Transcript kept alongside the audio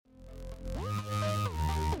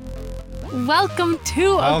Welcome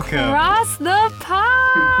to Across the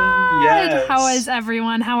Pod. Yes. How is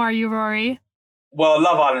everyone? How are you, Rory? Well,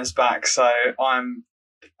 Love Island's back, so I'm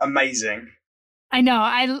amazing. I know.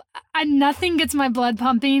 I nothing gets my blood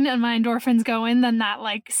pumping and my endorphins going than that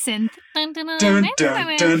like synth. Dun, dun, dun,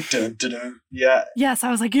 dun, dun, dun, dun. Yeah. Yes,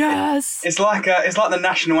 I was like, yes. It's like the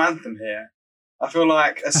national anthem here. I feel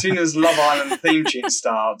like as soon as Love Island theme tune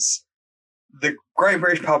starts, the Great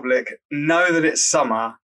British public know that it's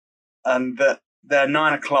summer and that their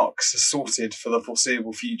 9 o'clocks are sorted for the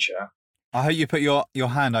foreseeable future. I hope you put your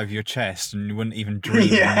hand over your chest and you wouldn't even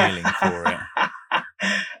dream of kneeling for it.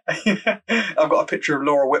 I've got a picture of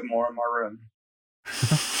Laura Whitmore in my room.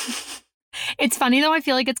 It's funny though, I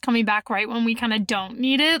feel like it's coming back right when we kind of don't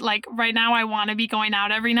need it. Like right now I want to be going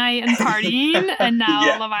out every night and partying and now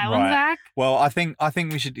Yeah. Love Island's back. Well, I think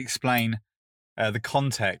we should explain the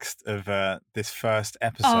context of this first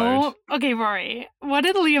episode. Oh, okay, Rory. What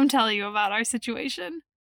did Liam tell you about our situation?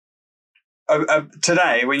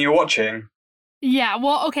 Today, when you're watching, Yeah,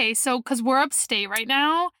 well, okay, so because we're upstate right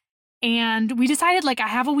now, and we decided, like, I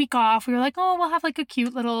have a week off. We were like, oh, we'll have, like, a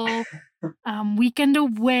cute little weekend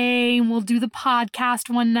away, and we'll do the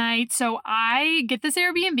podcast one night. So I get this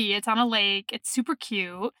Airbnb. It's on a lake. It's super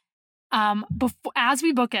cute. As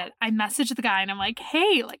we book it, I message the guy, and I'm like,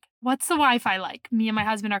 hey, like, what's the Wi-Fi like? Me and my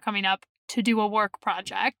husband are coming up to do a work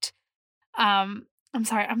project. I'm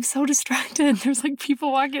sorry, I'm so distracted. There's like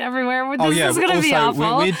people walking everywhere. This is going to be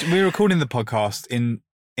awful. We're recording the podcast in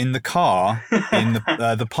the car, in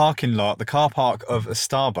the parking lot, the car park of a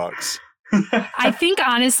Starbucks. I think,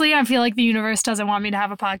 honestly, I feel like the universe doesn't want me to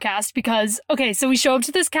have a podcast because, okay, so we show up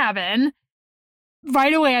to this cabin.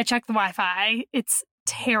 Right away, I check the Wi-Fi. It's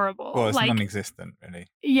terrible. Well, it's like, non-existent, really.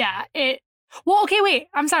 Yeah. Well, okay, wait.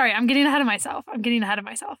 I'm sorry. I'm getting ahead of myself.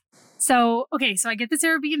 So, okay, so I get this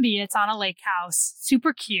Airbnb. It's on a lake house.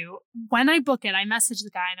 Super cute. When I book it, I message the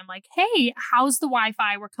guy and I'm like, hey, how's the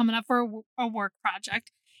Wi-Fi? We're coming up for a work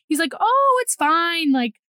project. He's like, oh, it's fine.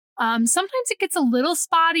 Like, sometimes it gets a little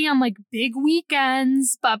spotty on like big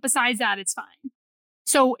weekends, but besides that, it's fine.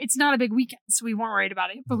 So it's not a big weekend, so we weren't worried about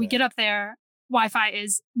it. But we get up there, Wi-Fi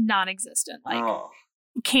is non-existent. Like,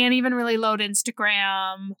 can't even really load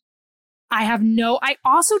Instagram. I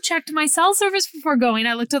also checked my cell service before going.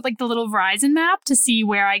 I looked at like the little Verizon map to see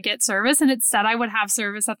where I get service, and it said I would have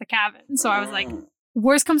service at the cabin. So I was like,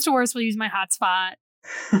 worst comes to worst, we'll use my hotspot.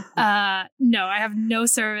 No, I have no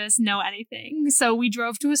service, no anything. So we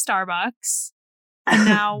drove to a Starbucks and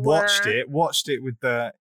now watched it with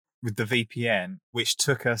the VPN, which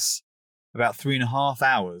took us about 3.5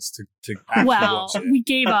 hours to actually watch it. We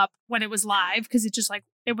gave up when it was live because it just like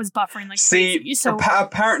it was buffering like crazy. So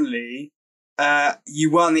apparently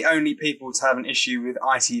you weren't the only people to have an issue with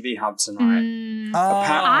ITV Hub tonight.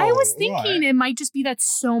 I was thinking it might just be that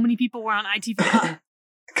so many people were on ITV Hub.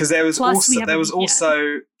 Because there was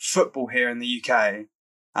also football here in the UK,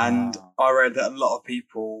 and I read that a lot of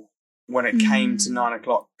people, when it came to 9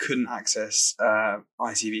 o'clock, couldn't access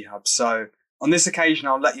ITV Hub. So on this occasion,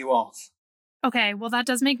 I'll let you off. Okay, well, that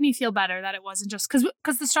does make me feel better that it wasn't just because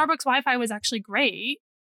the Starbucks Wi-Fi was actually great,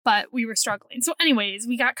 but we were struggling. So anyways,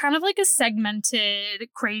 we got kind of like a segmented,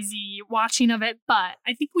 crazy watching of it, but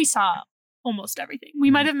I think we saw almost everything. We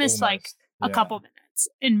might have missed like a couple minutes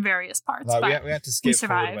in various parts. Like, but we had to skip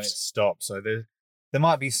forward when it stopped, so there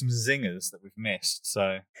might be some zingers that we've missed.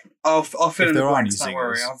 So I'll fill in the blanks. Don't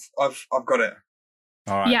worry, I've got it.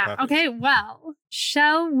 All right. Yeah. Perfect. Okay. Well,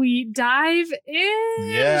 shall we dive in?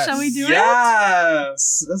 Yes. Shall we do it?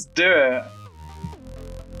 Yes. Let's do it.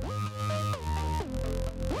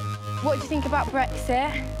 What do you think about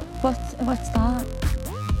Brexit? What's that?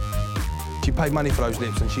 She paid money for those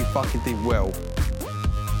lips and she fucking did well.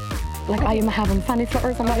 Like, I am having fanny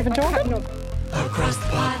flutters, I'm not even joking. Across the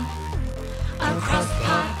pond, across the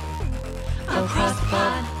pond, across the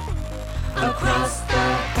pond, across the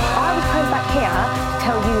pond. I was coming back here to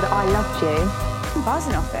tell you that I loved you. I'm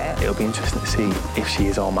buzzing off it. It'll be interesting to see if she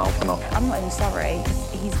is our mouth or not. I'm not even sorry,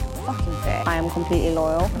 because he's fucking fit. I am completely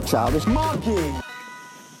loyal. Childish monkey.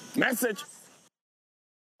 Message.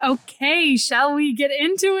 Okay, shall we get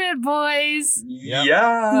into it, boys?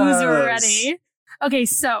 Yes. Who's ready? Okay,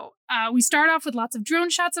 so we start off with lots of drone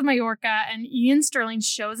shots of Majorca, and Ian Sterling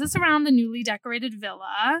shows us around the newly decorated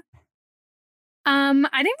villa. I didn't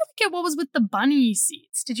really get what was with the bunny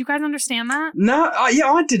seats. Did you guys understand that? No,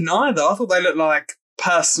 I didn't either. I thought they looked like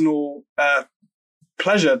personal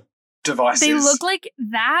pleasure devices. They look like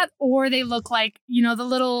that, or they look like, you know, the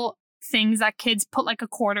little things that kids put like a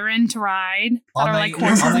quarter in to ride. Aren't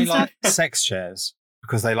they like sex chairs?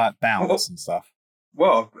 Because they like bounce and stuff.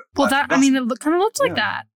 Well, that, I mean, it kind of looked like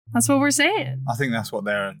that. That's what we're saying. I think that's what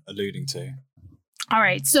they're alluding to. All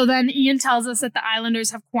right. So then Ian tells us that the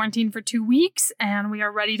Islanders have quarantined for 2 weeks and we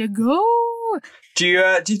are ready to go. Do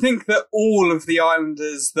you think that all of the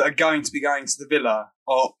Islanders that are going to be going to the villa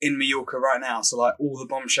are in Mallorca right now? So like all the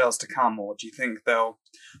bombshells to come, or do you think they'll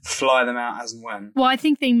fly them out as and when? Well, I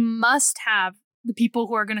think they must have the people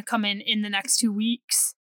who are going to come in the next 2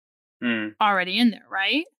 weeks already in there,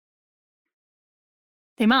 right?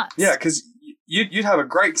 They must. Yeah, because you'd have a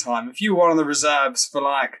great time if you were one of the reserves for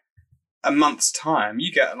like a month's time.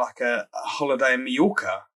 You get like a holiday in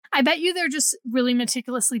Mallorca. I bet you they're just really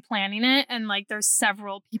meticulously planning it, and like there's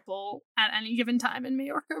several people at any given time in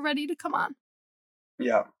Mallorca ready to come on.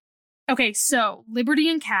 Yeah. Okay, so Liberty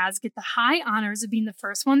and Kaz get the high honors of being the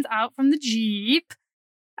first ones out from the Jeep.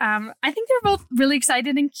 I think they're both really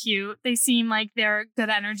excited and cute. They seem like they're good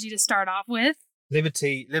energy to start off with.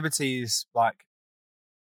 Liberty is like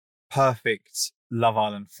perfect Love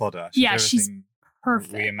Island fodder. She's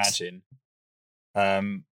perfect. We imagine.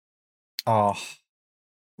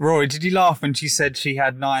 Rory, did you laugh when she said she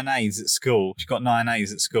had 9 A's at school? She got 9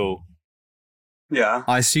 A's at school. Yeah.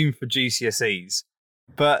 I assume for GCSEs.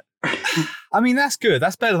 But, I mean, that's good.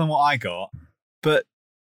 That's better than what I got. But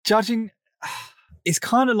judging, it's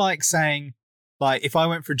kind of like saying, like, if I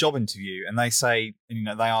went for a job interview and they say, you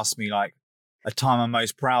know, they ask me, like, a time I'm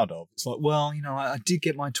most proud of. It's like, well, you know, I did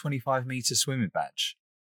get my 25-metre swimming badge.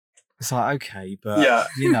 It's like, okay, but,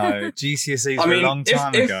 you know, GCSEs were a long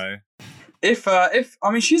time ago. If I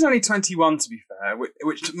mean, she's only 21 to be fair,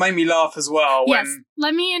 which made me laugh as well. Yes,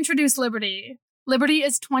 let me introduce Liberty. Liberty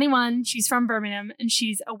is 21. She's from Birmingham, and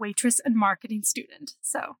she's a waitress and marketing student.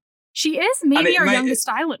 So she is maybe our youngest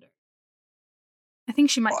Islander. I think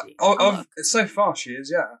she might be. So far she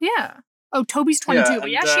is, yeah. Yeah. Oh, Toby's 22, but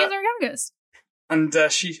yeah, she is our youngest. And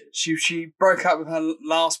she broke up with her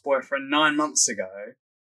last boyfriend 9 months ago.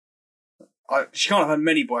 She can't have had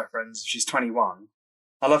many boyfriends if she's 21.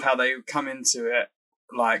 I love how they come into it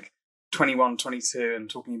like 21, 22 and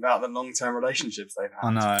talking about the long-term relationships they've had.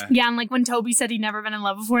 I know. Yeah, and like when Toby said he'd never been in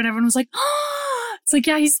love before and everyone was like, oh, it's like,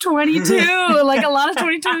 yeah, he's 22. Like a lot of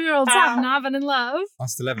 22-year-olds have not been in love. I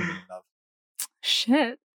still haven't been in love.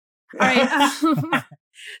 Shit. All right.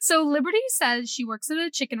 So Liberty says she works at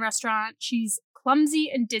a chicken restaurant. She's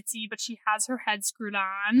clumsy and ditzy, but she has her head screwed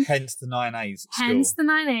on. Hence the 9 A's at Hence school.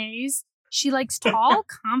 the 9 A's. She likes tall,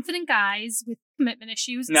 confident guys with commitment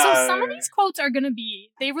issues. No. So some of these quotes are going to be,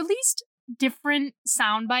 they released different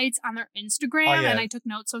sound bites on their Instagram, and I took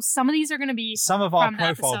notes. So some of these are going to be some of our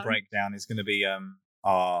profile breakdown is going to be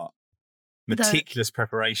our meticulous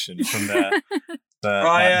preparation from the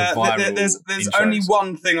viral There's intros. only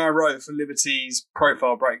one thing I wrote for Liberty's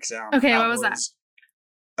profile breakdown. Okay, what was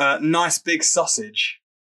that? Nice big sausage.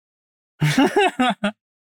 I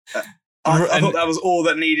thought that was all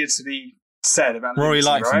that needed to be said about Rory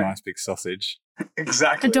Liberty, likes right? a nice big sausage.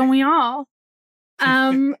 Exactly. Don't we all?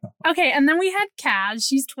 Okay, and then we had Kaz.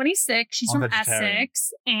 She's 26. She's from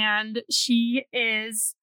Essex, and she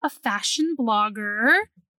is a fashion blogger.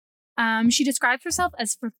 She describes herself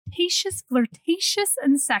as flirtatious,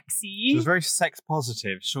 and sexy. She was very sex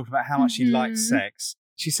positive. She talked about how much she likes sex.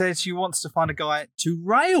 She said she wants to find a guy to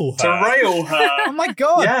rail her. Oh my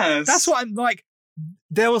God. Yes. That's what I'm like.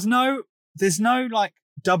 There's no like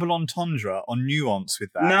double entendre on nuance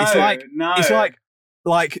with that. No, It's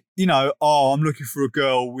like, you know, I'm looking for a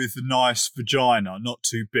girl with a nice vagina, not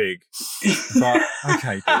too big. It's like,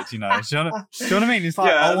 okay, dude, you know, do you know what I mean? It's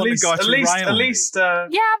like, I want the guy to rail me.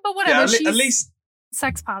 Yeah, but whatever. Yeah, she's at least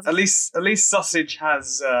sex positive. At least sausage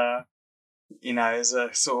has, you know, is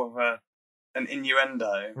a sort of an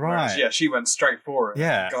innuendo. Right. Whereas, she went straight for it.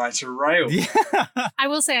 Yeah. The guy to rail. Yeah. I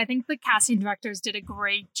will say, I think the casting directors did a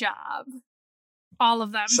great job. All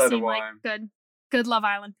of them So seem do like good Love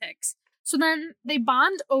Island picks. So then they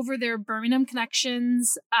bond over their Birmingham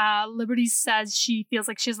connections. Liberty says she feels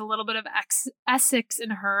like she has a little bit of Essex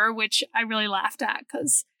in her, which I really laughed at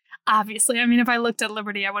because obviously, I mean, if I looked at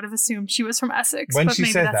Liberty, I would have assumed she was from Essex. When but she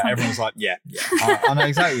maybe said that's that, everyone was like, yeah. I know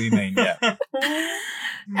exactly what you mean, yeah.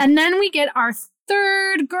 And then we get our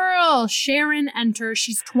third girl, Sharon, enter.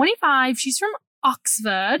 She's 25. She's from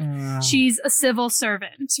Oxford. She's a civil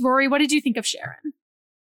servant. Rory, what did you think of Sharon?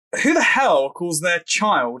 Who the hell calls their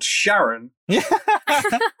child Sharon? Yeah,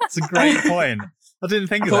 that's a great point. I didn't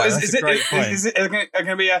think of that. That's a great point. Is it going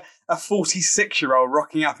to be a 46-year-old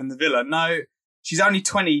rocking up in the villa? No, she's only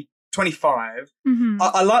 25. Mm-hmm.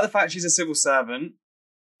 I like the fact she's a civil servant.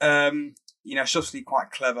 You know, she's obviously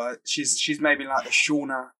quite clever. She's maybe like the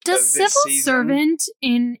Shauna. Does civil servant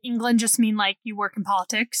in England just mean like you work in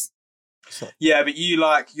politics? Yeah, but you're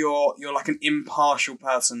like an impartial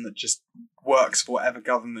person that just works for whatever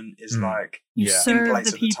government is like You Yeah. in serve place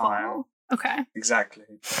the at the people. time. Okay. Exactly.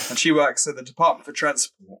 And she works at the Department for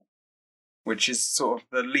Transport, which is sort of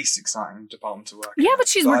the least exciting department to work in. Yeah, but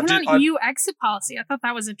she's I working did- on EU exit policy. I thought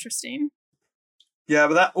that was interesting. Yeah,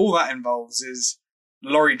 but all that involves is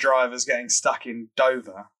lorry drivers getting stuck in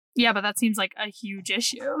Dover. Yeah, but that seems like a huge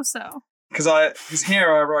issue. So Because here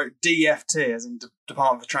I wrote DFT as in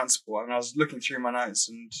Department for Transport, and I was looking through my notes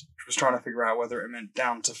and was trying to figure out whether it meant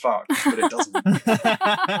down to fuck, but it doesn't.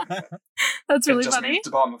 that's really it just funny. means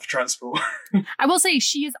Department for Transport. I will say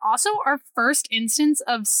she is also our first instance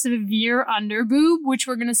of severe underboob, which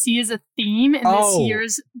we're going to see as a theme in this Oh.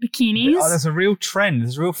 year's bikinis. Oh, there's a real trend.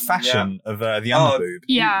 There's a real fashion of the underboob.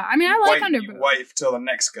 Yeah, I mean, I like wait, underboob. Wait till the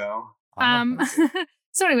next girl. I love underboob.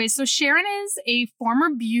 So anyways, so Sharon is a former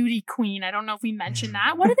beauty queen. I don't know if we mentioned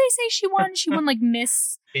that. What did they say she won? She won like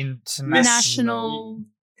Miss International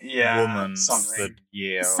Yeah, Woman of something. the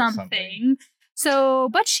Year or something. So,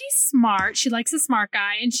 but she's smart. She likes a smart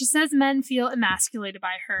guy, and she says men feel emasculated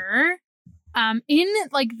by her. In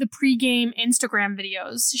like the pregame Instagram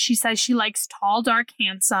videos, she says she likes tall, dark,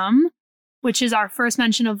 handsome, which is our first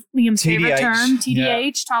mention of Liam's favorite TDH, term, TDH,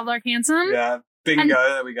 yeah. tall, dark, handsome. Yeah, bingo,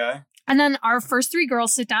 there we go. And then our first three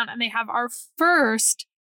girls sit down and they have our first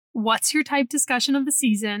what's your type discussion of the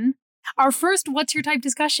season. Our first what's your type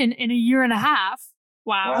discussion in a year and a half.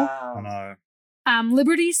 Wow. I know.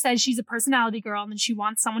 Liberty says she's a personality girl and that she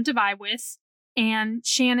wants someone to vibe with. And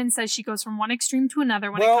Shannon says she goes from one extreme to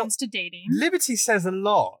another when it Well, comes to dating. Liberty says a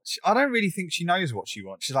lot. I don't really think she knows what she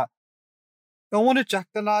wants. She's like, I want a Jack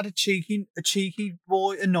the Lad, a cheeky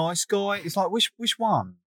boy, a nice guy. It's like, which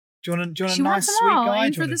one? Do you want a She nice, wants them sweet all, guy?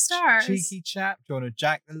 aim Do for you want the a stars. cheeky chap? Do you want a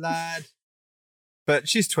Jack the Lad? But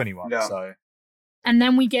she's 21, Yeah. so. And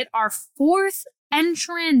then we get our fourth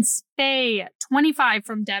entrance, Faye, 25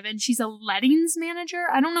 from Devon. She's a lettings manager.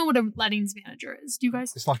 I don't know what a lettings manager is. Do you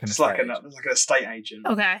guys? It's like an It's like estate an estate agent.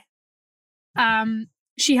 Okay.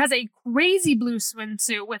 She has a crazy blue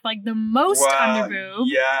swimsuit with like the most Wow, underboob.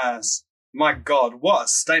 Yes. My God, what a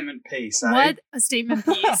statement piece, eh? What a statement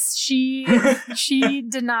piece. She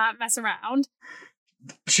did not mess around.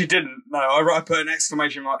 She didn't. No, I put an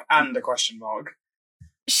exclamation mark and a question mark.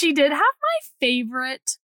 She did have my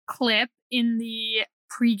favorite clip in the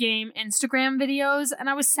pregame Instagram videos, and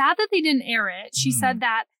I was sad that they didn't air it. She said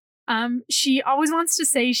that she always wants to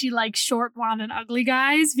say she likes short, blonde, and ugly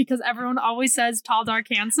guys because everyone always says tall, dark,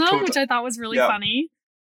 handsome, which I thought was really funny.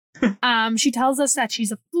 She tells us that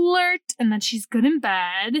she's a flirt and that she's good in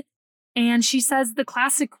bed. And she says the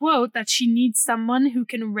classic quote that she needs someone who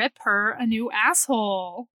can rip her a new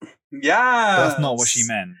asshole. Yeah. That's not what she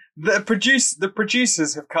meant. The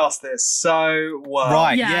producers have cast this so well.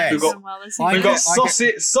 Right, Yeah, yes. We've got, done well this I we've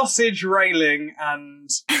season. got sausage railing and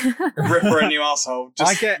ripper a new asshole.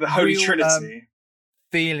 Just I get the holy real, trinity.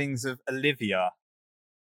 Feelings of Olivia.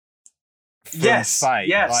 From Yes, Faye.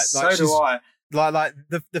 yes, Like so do she's- I. Like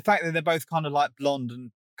the fact that they're both kind of like blonde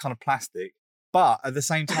and kind of plastic, but at the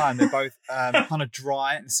same time they're both kind of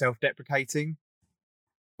dry and self-deprecating,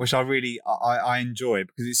 which I really I enjoy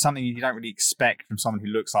because it's something you don't really expect from someone who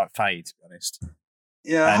looks like Faye, to be honest.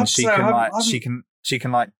 Yeah, I have And to she say, I can haven't- like I haven't- she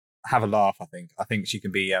can like have a laugh. I think she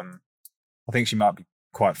can be I think she might be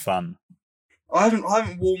quite fun. I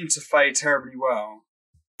haven't warmed to Faye terribly well.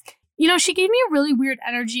 You know, she gave me a really weird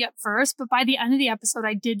energy at first, but by the end of the episode,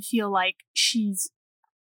 I did feel like she's.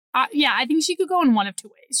 I think she could go in one of two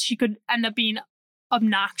ways. She could end up being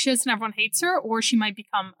obnoxious and everyone hates her, or she might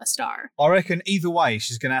become a star. I reckon either way,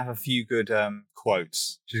 she's gonna have a few good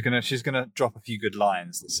quotes. She's gonna drop a few good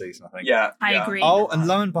lines this season. I think. Yeah, I yeah. agree. Oh, and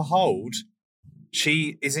lo and behold,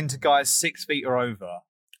 she is into guys 6 feet or over.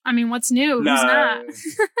 I mean, what's new? No.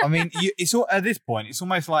 Who's not? I mean, it's all, at this point, it's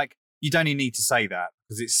almost like you don't even need to say that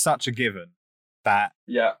because it's such a given that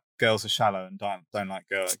Yeah. girls are shallow and don't like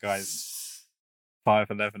guys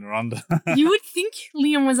 5'11" or under. You would think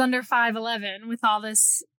Liam was under 5'11" with all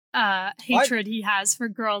this hatred he has for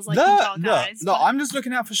girls like tall guys. No, but- I'm just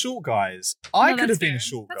looking out for short guys. I No, could that's have been fair. a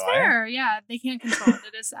short That's guy. fair. Yeah, they can't control it.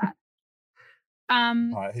 It is that. All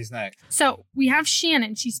right, who's next? So we have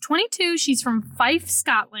Shannon. She's 22. She's from Fife,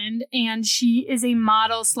 Scotland, and she is a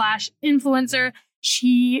model / influencer.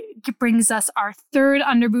 She brings us our third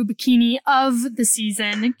underboob bikini of the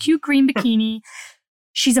season, cute green bikini.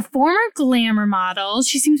 She's a former glamour model.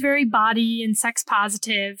 She seems very body and sex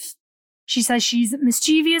positive. She says she's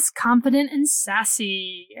mischievous, confident, and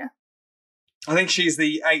sassy. I think she's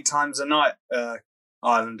the 8 times a night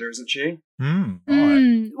Islander, isn't she? All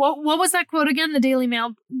right. What was that quote again? The Daily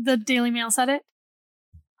Mail said it.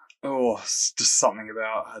 Oh, it's just something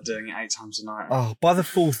about her doing it 8 times a night. Oh, by the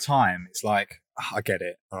 4th time, it's like, I get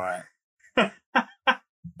it. All right.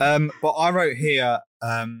 But I wrote here,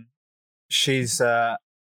 she's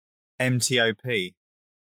MTOP.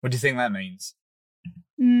 What do you think that means?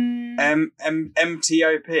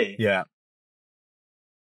 MTOP. Yeah.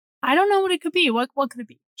 I don't know what it could be. What could it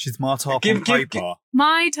be? She's my type Give- on give- paper.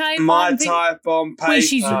 My type My on paper. type on paper. Wait,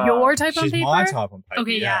 she's your type on She's paper? my type on paper.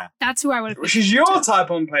 Okay, yeah. That's who I would have. She's your type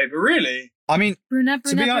on paper, really? I mean, Brunette,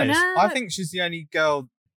 to brunette, be honest, brunette. I think she's the only girl.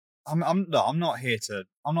 I'm not here to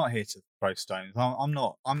throw stones.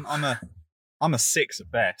 I'm a 6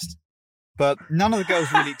 at best. But none of the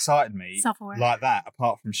girls really excited me Self-aware. like that,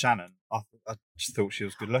 apart from Shannon. I just thought she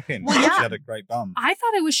was good looking. Well, yeah. She had a great bum. I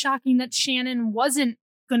thought it was shocking that Shannon wasn't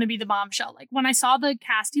going to be the bombshell. Like when I saw the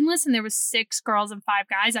casting list and there was 6 girls and 5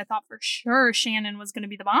 guys, I thought for sure Shannon was going to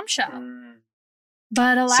be the bombshell.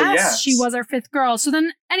 But alas, yes. she was our 5th girl. So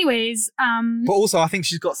then, anyways, But also, I think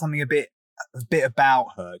she's got something a bit about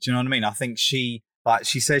her. Do you know what I mean? I think she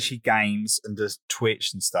says she games and does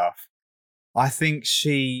Twitch and stuff. I think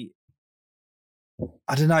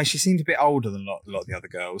I don't know. She seemed a bit older than a lot of the other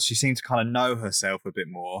girls. She seemed to kind of know herself a bit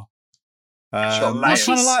more. I layers.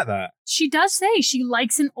 kind of like that. she does say she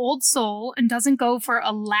likes an old soul and doesn't go for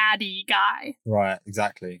a laddie guy. Right,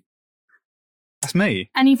 exactly. That's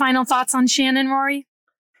me. Any final thoughts on Shannon, Rory?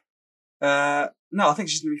 No, I think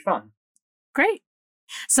she's going to be fun. Great.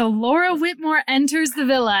 So Laura Whitmore enters the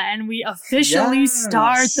villa and we officially Yes.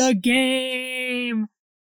 start the game.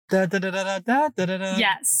 Da, da, da, da, da, da, da, da.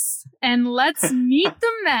 Yes. And let's meet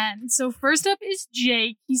the men. So first up is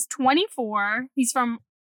Jake. He's 24. He's from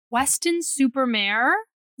Weston-super-Mare.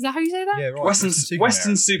 Is that how you say that? Yeah, right. Western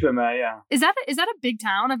Supermare, yeah. Is that a big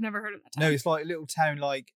town? I've never heard of that town. No, it's like a little town,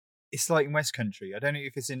 like it's like in West Country. I don't know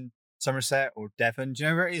if it's in Somerset or Devon. Do you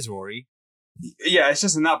know where it is, Rory? Yeah, it's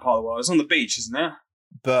just in that part of the world. It's on the beach, isn't it?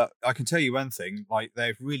 But I can tell you one thing: like they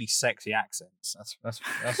have really sexy accents. That's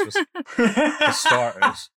just for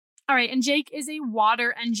starters. All right, and Jake is a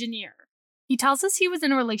water engineer. He tells us he was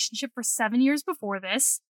in a relationship for 7 years before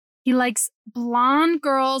this. He likes blonde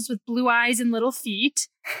girls with blue eyes and little feet.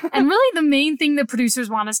 And really the main thing the producers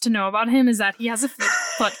want us to know about him is that he has a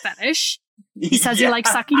foot fetish. He says he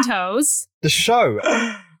likes sucking toes. The show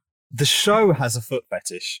has a foot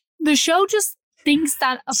fetish. The show just thinks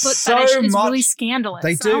that a foot So fetish is much- really scandalous.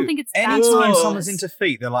 They So I don't do. think it's that Anytime scandalous. someone's into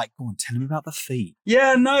feet, they're like, "Go on, tell him about the feet."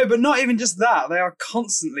 Yeah, no, but not even just that. They are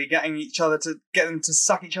constantly getting each other to get them to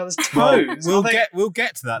suck each other's Well, toes. we'll I think- we'll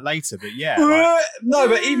get to that later, but yeah, like, No,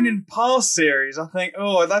 but even in past series, I think,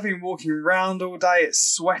 they've been walking around all day. It's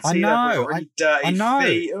sweaty. I they've know, got really dirty I know.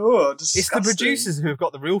 feet. Oh, it's disgusting. the producers who have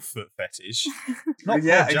got the real foot fetish. Not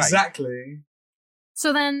Yeah, poor Jake. exactly.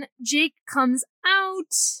 So then Jake comes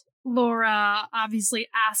out. Laura obviously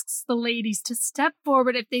asks the ladies to step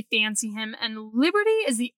forward if they fancy him, and Liberty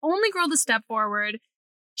is the only girl to step forward.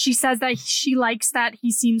 She says that she likes that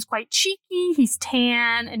he seems quite cheeky, he's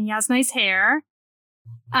tan, and he has nice hair.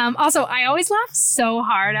 Also, I always laugh so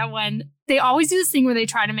hard at when they always do this thing where they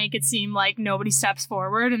try to make it seem like nobody steps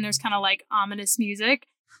forward, and there's kind of like ominous music,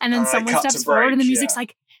 and then Oh, they someone cut to steps forward, and the break, music's yeah.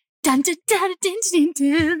 like dun dun dun dun dun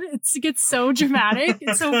dun. It gets so dramatic.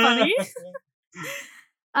 It's so funny.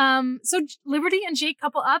 So Liberty and Jake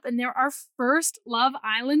couple up, and they're our first Love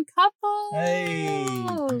Island couple. Hey,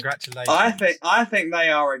 congratulations! I think they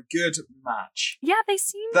are a good match. Yeah, they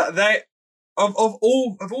seem. That they of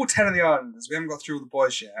all 10 of the islanders, we haven't got through all the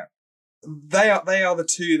boys yet. They are the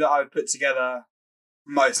two that I would put together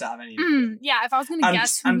most out of any. Yeah, if I was going to And-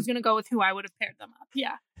 guess who and- was going to go with who, I would have paired them up.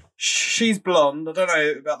 Yeah. She's blonde. I don't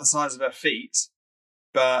know about the size of her feet,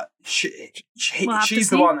 but We'll have to she's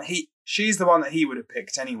the see. one that she's the one that he would have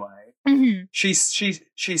picked anyway. Mm-hmm. She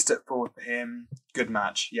stepped forward for him. Good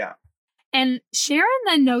match. Yeah. And Sharon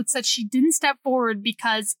then notes that she didn't step forward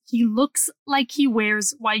because he looks like he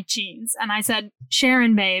wears white jeans. And I said,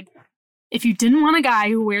 Sharon, babe, if you didn't want a guy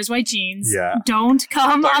who wears white jeans, Yeah. don't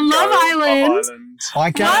come Don't on go Love Island.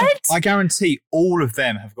 I guarantee all of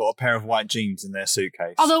them have got a pair of white jeans in their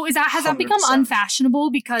suitcase. Although, has that become 100%.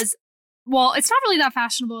 unfashionable? Because, well, it's not really that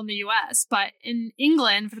fashionable in the US, but in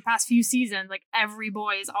England for the past few seasons, like every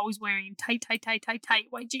boy is always wearing tight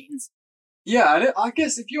white jeans. Yeah, and I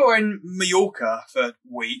guess if you're in Mallorca for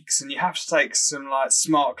weeks and you have to take some like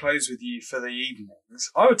smart clothes with you for the evenings,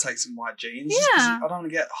 I would take some white jeans. just 'cause Yeah. I don't want to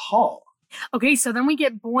get hot. Okay, so then we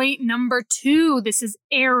get boy number 2. This is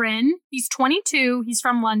Aaron. He's 22. He's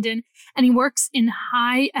from London, and he works in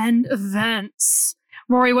high-end events.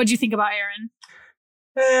 Rory, what do you think about Aaron?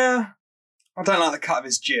 Yeah, I don't like the cut of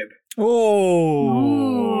his jib. Oh,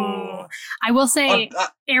 Ooh. I will say I-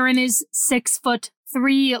 Aaron is 6'3",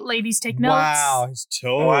 3 ladies take notes. Wow, he's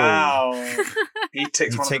tall. Wow. He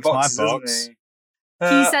ticks He one ticks of the my boxes, box.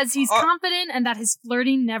 doesn't He he? says he's confident and that his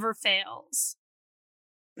flirting never fails.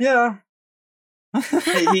 Yeah.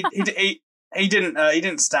 he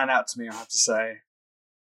didn't stand out to me, I have to say.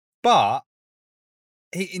 But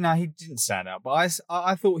he didn't stand out. But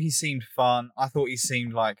I thought he seemed fun. I thought he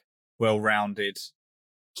seemed like well-rounded.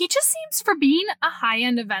 He just seems, for being a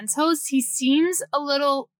high-end events host, he seems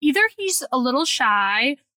either he's a little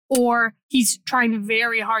shy or he's trying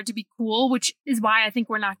very hard to be cool, which is why I think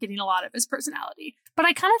we're not getting a lot of his personality. But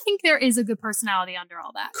I kind of think there is a good personality under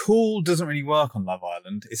all that. Cool doesn't really work on Love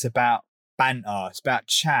Island. It's about banter. It's about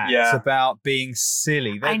chat. Yeah. It's about being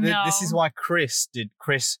silly. I know. This is why Chris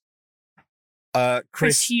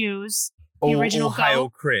Chris Hughes, the all original hail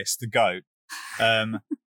goat. Chris, the goat.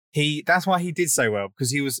 That's why he did so well,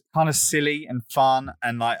 because he was kind of silly and fun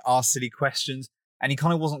and like asked silly questions, and he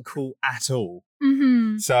kind of wasn't cool at all.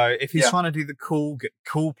 Mm-hmm. So if he's Yeah. trying to do the cool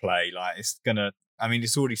play, like it's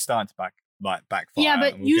already starting to backfire. Yeah,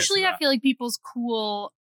 but and we'll get to usually I that. feel like people's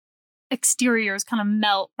cool exteriors kind of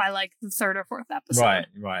melt by like the 3rd or 4th episode.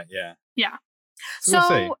 Right, yeah. Yeah. So we'll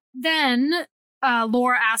see. So then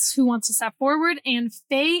Laura asks who wants to step forward, and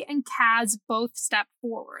Faye and Kaz both step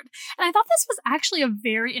forward. And I thought this was actually a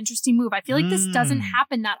very interesting move. I feel like this doesn't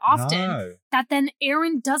happen that often. No. That then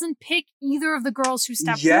Aaron doesn't pick either of the girls who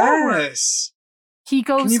step forward. Yes. He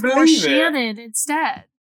Can goes you for believe it? Shannon instead.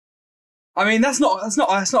 I mean, that's not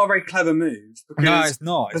a very clever move. Because No, it's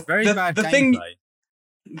not. It's very bad the gameplay.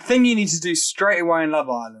 thing you need to do straight away in Love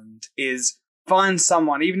Island is find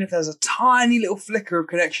someone, even if there's a tiny little flicker of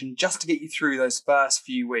connection, just to get you through those first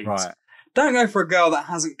few weeks. Right. Don't go for a girl that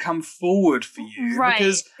hasn't come forward for you. Right.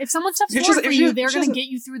 Because, If someone steps if she forward doesn't- for if she you, doesn't- they're she going to doesn't- get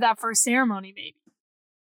you through that first ceremony, maybe.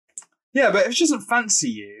 yeah, but if she doesn't fancy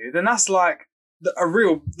you, then that's like the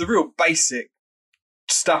real basic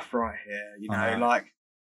stuff right here. You know, Uh-huh.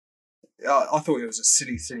 I thought it was a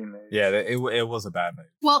silly move. Yeah, it was a bad move.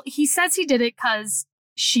 Well, he says he did it because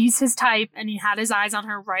she's his type and he had his eyes on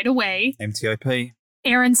her right away. MTOP.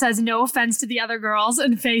 Aaron says no offense to the other girls,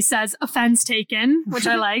 and Faye says offense taken, which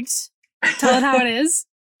I liked. Tell it how it is.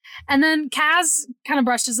 And then Kaz kind of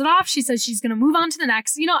brushes it off. She says she's going to move on to the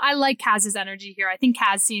next. You know, I like Kaz's energy here. I think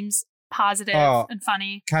Kaz seems positive and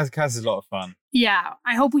funny. Kaz is a lot of fun. Yeah,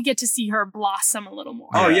 I hope we get to see her blossom a little more.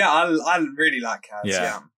 Oh Yeah. yeah, I really like Kaz. Yeah.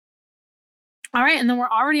 Yeah. All right, and then we're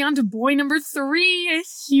already on to boy number 3,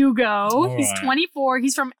 Hugo. All He's right. 24.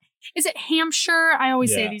 He's from, is it Hampshire? I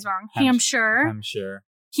always say Yeah. these wrong. Hampshire. Hampshire. I'm sure.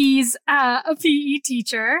 He's a PE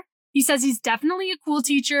teacher. He says he's definitely a cool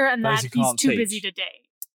teacher and Those that who he's can't too teach. busy to date.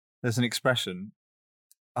 There's an expression.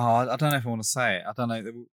 Oh, I don't know if I want to say it. I don't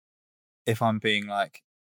know if I'm being like,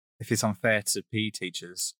 if it's unfair to PE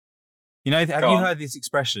teachers. You know, have Go you on. heard this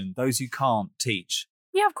expression? Those who can't teach,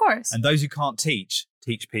 Yeah, of course. and those who can't teach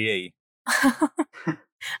PE. I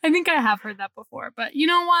think I have heard that before, but you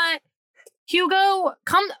know what? Hugo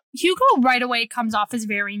right away comes off as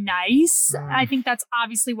very nice. I think that's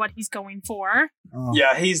obviously what he's going for. Oh.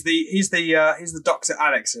 Yeah, he's the Dr.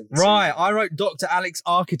 Alex of the Right, season. I wrote Dr. Alex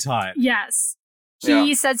archetype. Yes.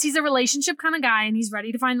 He says he's a relationship kind of guy and he's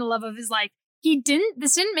ready to find the love of his life.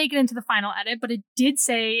 This didn't make it into the final edit, but it did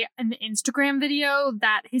say in the Instagram video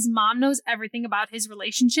that his mom knows everything about his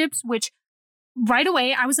relationships, which right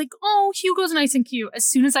away I was like, oh, Hugo's nice and cute. As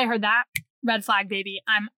soon as I heard that, red flag, baby,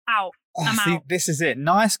 I'm out. I'm See, out. this is it.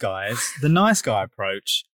 Nice guys, the nice guy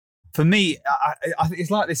approach. For me, I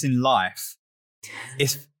it's like this in life.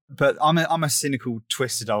 But I'm a cynical,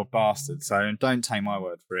 twisted old bastard, so don't take my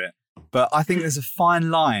word for it. But I think there's a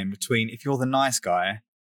fine line between if you're the nice guy,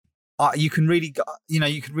 you can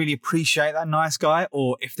really appreciate that nice guy,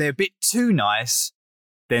 or if they're a bit too nice,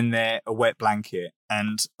 then they're a wet blanket.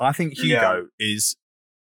 And I think Hugo is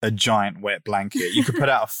a giant wet blanket. You could put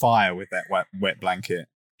out a fire with that wet blanket.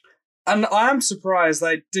 And I am surprised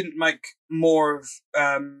they didn't make more of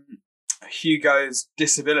Hugo's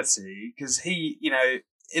disability, because he,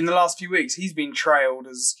 in the last few weeks, he's been trailed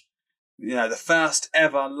as, the first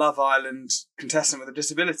ever Love Island contestant with a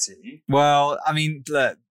disability. Well, I mean,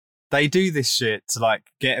 look, they do this shit to like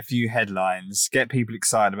get a few headlines, get people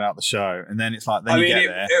excited about the show, and then it's like then get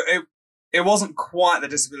there. It wasn't quite the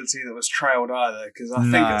disability that was trailed either, because I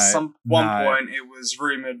think at one point it was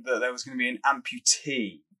rumoured that there was going to be an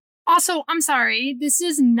amputee. Also, I'm sorry, this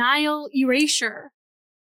is Niall Erasure.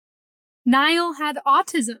 Niall had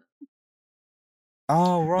autism.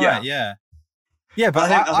 Oh, right, yeah. Yeah, but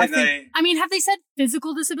I think I mean, have they said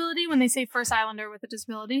physical disability when they say first Islander with a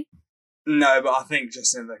disability? no, but I think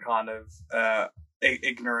just in the kind of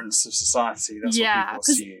ignorance of society. That's what yeah, people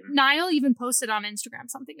because assume. Niall even posted on Instagram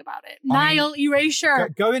something about it. I mean, Niall erasure.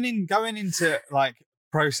 Going into like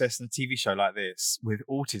processing a TV show like this with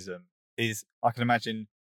autism is, I can imagine,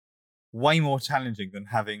 way more challenging than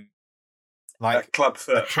having like a club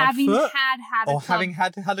foot. having foot? had a or club. having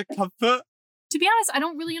had a club foot. To be honest, I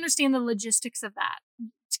don't really understand the logistics of that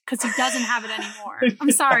because he doesn't have it anymore.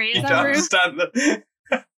 I'm sorry, is You that don't rude? understand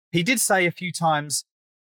that. He did say a few times,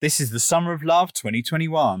 "This is the summer of love,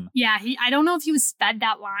 2021." Yeah, I don't know if he was fed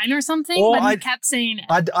that line or something, Or but he I- kept saying it.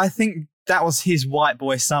 I think that was his white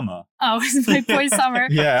boy summer. Oh, it's White Boy Summer.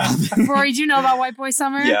 Yeah. Rory, do you know about White Boy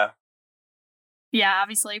Summer? Yeah. Yeah,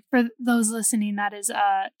 obviously. For those listening, that is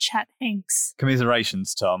Chet Hanks,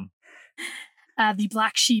 Commiserations, Tom. the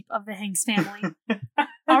black sheep of the Hanks family.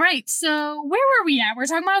 All right, so where were we at? We're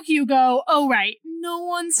talking about Hugo. Oh, right. No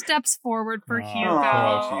one steps forward for Oh, Hugo.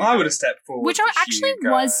 God, I would have stepped forward. Which I for actually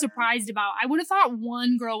Hugo. was surprised about. I would have thought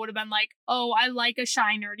one girl would have been like, oh, I like a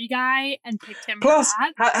shy nerdy guy, and picked him Plus, for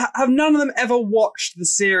that. have none of them ever watched the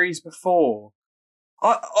series before?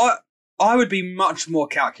 I would be much more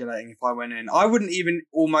calculating if I went in. I wouldn't even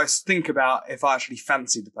almost think about if I actually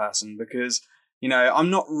fancied the person because, you know, I'm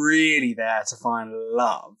not really there to find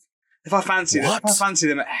love. If I fancy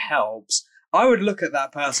them, it helps. I would look at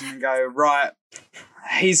that person and go, right,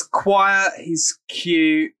 he's quiet, he's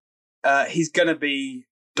cute, he's going to be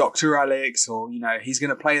Dr. Alex, or, you know, he's going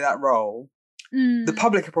to play that role. The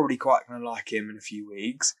public are probably quite going to like him in a few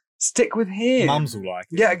weeks. Stick with him. Mums will like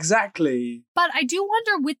it. Yeah, exactly. But I do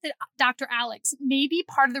wonder with the Dr. Alex, maybe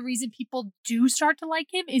part of the reason people do start to like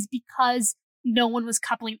him is because no one was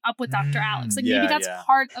coupling up with Dr. Alex. Like maybe that's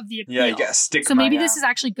part of the appeal. Yeah, you get a stigma. So maybe yeah. this is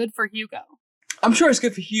actually good for Hugo. I'm sure it's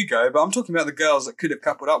good for Hugo, but I'm talking about the girls that could have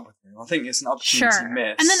coupled up with him. I think it's an opportunity Sure.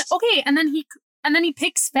 missed. And then he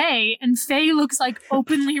picks Faye, and Faye looks like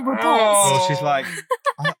openly repulsed. Well, she's like,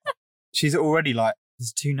 she's already like,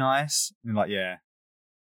 he's too nice. And like, yeah,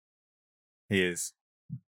 he is.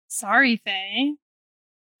 Sorry, Faye.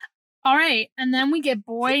 All right, and then we get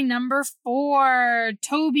boy number 4,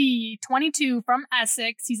 Toby, 22, from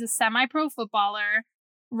Essex. He's a semi-pro footballer.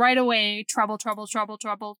 Right away, trouble.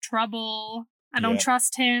 I don't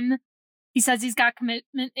trust him. He says he's got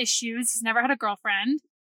commitment issues. He's never had a girlfriend.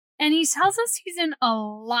 And he tells us he's in a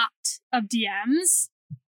lot of DMs.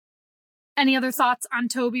 Any other thoughts on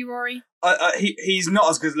Toby, Rory? He's not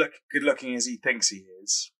as good looking as he thinks he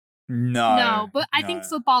is. No. But I think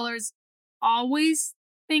footballers always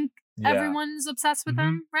think everyone's obsessed with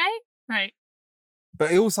them, right? Right.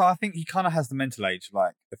 But also, I think he kind of has the mental age of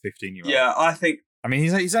like a 15-year-old. Yeah, I mean,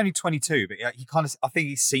 he's only 22, but he kind of, I think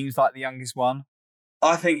he seems like the youngest one.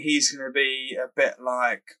 I think he's going to be a bit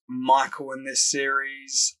like Michael in this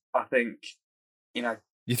series. I think, you know,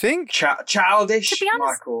 You think? childish To be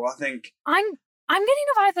honest, Michael. I think. I'm getting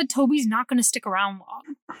a vibe that Toby's not going to stick around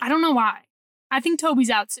long. I don't know why. I think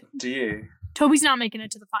Toby's out soon. Do you? Toby's not making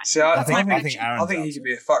it to the final. See, I I think think Aaron's he out could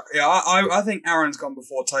be a fuck. Yeah, I think Aaron's gone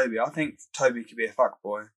before Toby. I think Toby could be a fuck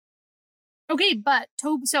boy. Okay, but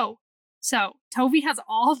So Toby has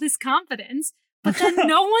all this confidence, but then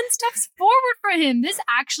no one steps forward for him. This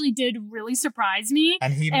actually did really surprise me.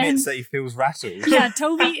 And he admits that he feels rattled. Yeah,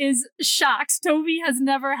 Toby is shocked. Toby has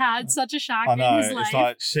never had such a shock I know. in his life. It's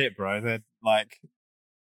like, shit, bro. They're like,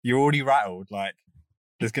 you're already rattled. Like,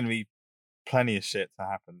 there's going to be plenty of shit to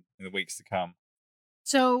happen in the weeks to come.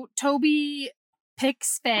 So Toby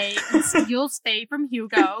picks Faye and steals Faye from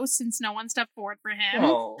Hugo since no one stepped forward for him.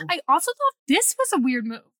 Oh. I also thought this was a weird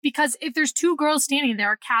move because if there's 2 girls standing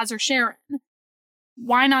there, Kaz or Sharon,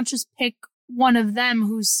 why not just pick one of them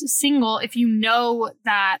who's single if you know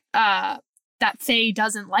that that Faye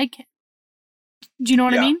doesn't like him? Do you know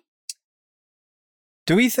what I mean?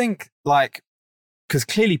 Do we think, like, because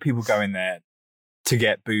clearly people go in there to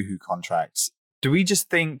get Boohoo contracts, do we just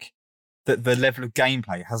think that the level of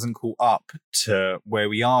gameplay hasn't caught up to where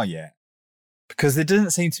we are yet? Because there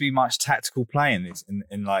doesn't seem to be much tactical play in this,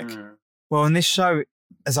 in well, in this show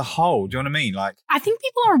as a whole. Do you know what I mean? Like, I think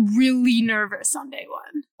people are really nervous on day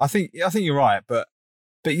one. I think you're right, but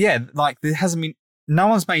yeah, like there hasn't been, no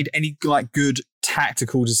one's made any like good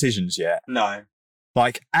tactical decisions yet. No.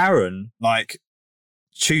 Like Aaron, like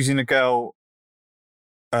choosing a girl.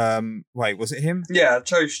 Wait, was it him? Yeah, I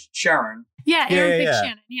chose Sharon. Yeah, Aaron picked yeah.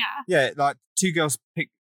 Shannon, yeah. Yeah, like 2 girls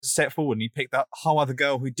stepped forward and he picked that whole other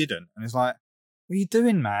girl who didn't. And it's like, what are you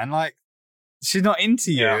doing, man? Like, she's not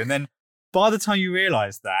into you. Yeah. And then by the time you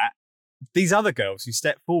realise that, these other girls who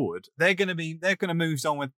step forward, they're going to move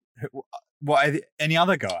on with what any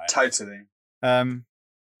other guy. Totally.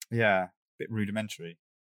 Yeah, a bit rudimentary.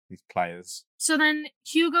 these players. So then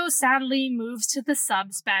Hugo sadly moves to the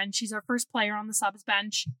subs bench. He's our first player on the subs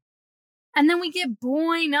bench. And then we get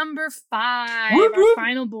boy number 5, Whoop, our whoop.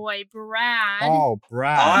 final boy, Brad. Oh,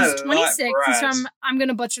 Brad. I He's 26. like He's Brad. from, I'm going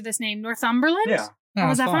to butcher this name, Northumberland? Yeah. How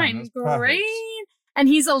was that fine? That's perfect. Great. And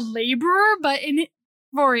he's a laborer, but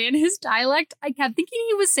Rory, in his dialect, I kept thinking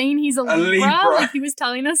he was saying he's a Libra, Libra. like he was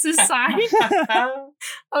telling us his sign. I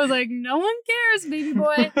was like, no one cares, baby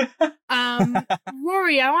boy.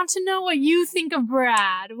 Rory, I want to know what you think of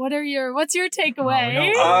Brad. What's your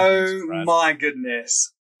takeaway? Oh my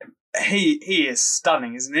goodness. He is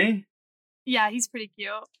stunning, isn't he? Yeah, he's pretty cute.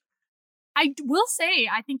 I will say,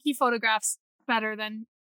 I think he photographs better than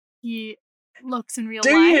he looks in real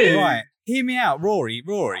Do life. you? Right, hear me out, Rory.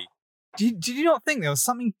 Did you not think there was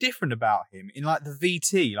something different about him in like the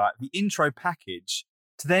VT, like the intro package,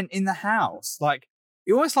 to then in the house? Like,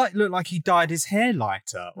 it almost like looked like he dyed his hair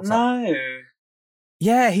lighter or something. No.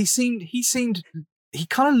 Yeah, he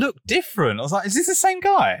kind of looked different. I was like, is this the same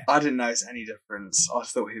guy? I didn't notice any difference. I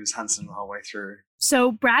thought he was handsome the whole way through.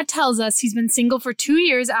 So Brad tells us he's been single for 2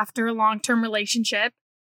 years after a long-term relationship.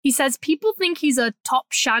 He says people think he's a top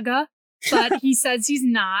shagger, but he says he's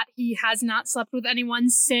not. He has not slept with anyone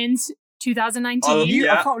since 2019. Oh,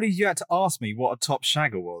 yeah. I can't believe you had to ask me what a top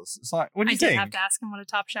shagger was. It's like, what do I you did think? have to ask him what a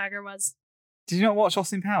top shagger was. Did you not watch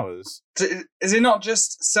Austin Powers? Is it not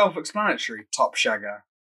just self-explanatory, top shagger?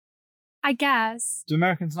 I guess. Do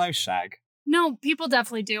Americans know shag? No, people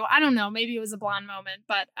definitely do. I don't know. Maybe it was a blonde moment,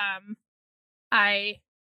 but I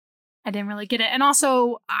didn't really get it. And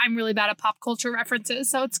also, I'm really bad at pop culture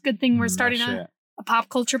references, so it's a good thing we're starting a pop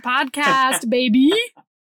culture podcast, baby.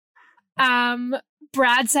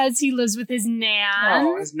 Brad says he lives with his nan.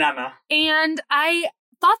 Oh, his nana. And I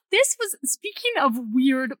thought this was, speaking of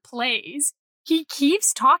weird plays, he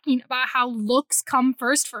keeps talking about how looks come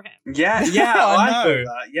first for him. Yeah, I I know. thought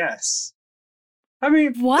that, yes. I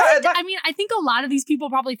mean, What? that- I mean, I think a lot of these people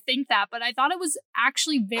probably think that, but I thought it was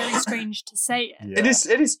actually very strange to say it.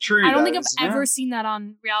 it is true. I don't think though, I've isn't ever it? seen that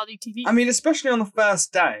on reality TV. I mean, especially on the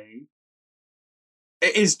first day,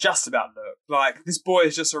 it is just about look. Like, this boy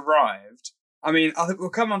has just arrived. I mean, I think we'll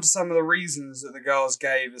come on to some of the reasons that the girls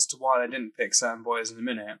gave as to why they didn't pick certain boys in a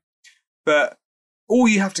minute. But all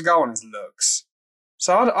you have to go on is looks.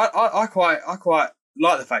 So I quite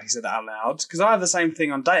like the fact he said that out loud, because I have the same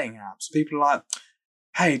thing on dating apps. People are like,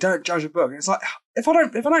 hey, don't judge a book. And it's like, if I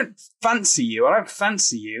don't fancy you, I don't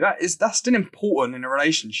fancy you. That's still important in a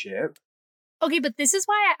relationship. Okay, but this is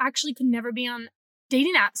why I actually could never be on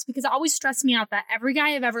dating apps, because it always stressed me out that every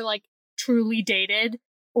guy I've ever like truly dated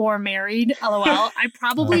or married, LOL, I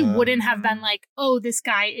probably wouldn't have been like, oh, this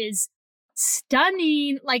guy is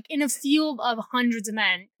stunning. Like, in a field of hundreds of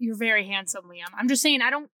men, you're very handsome, Liam. I'm just saying,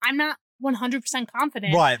 I'm not 100%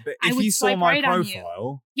 confident. Right, but I if would you saw swipe my right on you.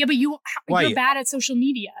 profile, Yeah, but you're Wait. bad at social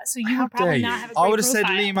media, so you how would probably dare not you? have a great I would have said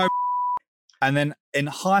profile. Liam and then in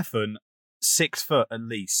hyphen 6 foot at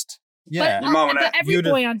least. Yeah. But, Your mum and but every you'd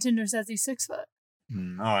have- boy on Tinder says he's 6 foot. All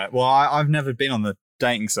right. Well, I've never been on the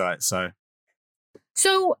dating site, so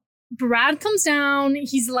So Brad comes down.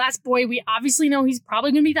 He's the last boy. We obviously know he's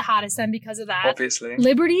probably going to be the hottest then because of that. Obviously.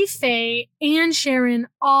 Liberty, Faye, and Sharon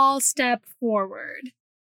all step forward.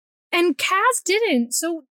 And Kaz didn't.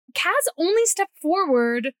 So Kaz only stepped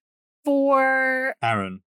forward for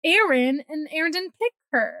Aaron. Aaron, and Aaron didn't pick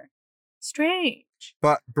her. Strange.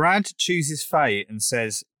 But Brad chooses Faye and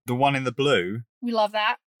says the one in the blue. We love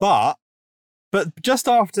that. But just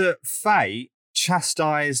after Faye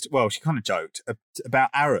chastised, well, she kind of joked about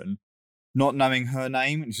Aaron not knowing her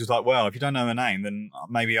name, and she was like, "Well, if you don't know her name, then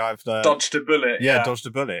maybe I've Dodged a bullet. yeah, dodged a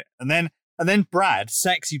bullet." And then Brad,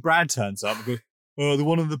 sexy Brad, turns up and goes, "Oh, the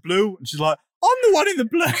one in the blue," and she's like, "I'm the one in the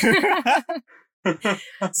blue."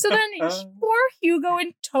 So then poor Hugo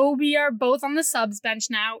and Toby are both on the subs bench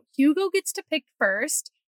now. Hugo gets to pick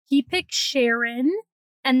first. He picked Sharon.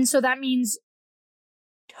 And so that means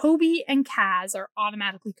Toby and Kaz are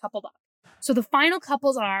automatically coupled up. So the final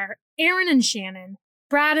couples are Aaron and Shannon,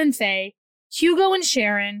 Brad and Faye, Hugo and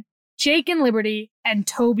Sharon, Jake and Liberty, and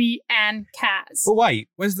Toby and Kaz. But wait,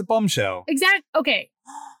 where's the bombshell? Okay.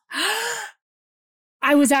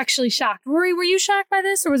 I was actually shocked. Rory, were you shocked by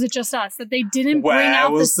this, or was it just us that they didn't bring Where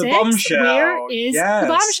out was the the six? bombshell? Where is Yes. the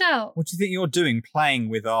bombshell? What do you think you're doing playing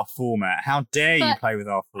with our format? How dare you But play with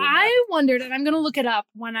our format? I wondered, and I'm going to look it up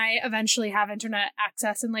when I eventually have internet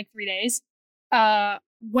access in like 3 days,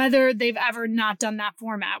 whether they've ever not done that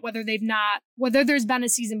format, whether there's been a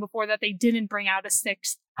season before that they didn't bring out a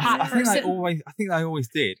sixth hot I think person. they always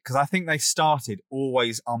did, because I think they started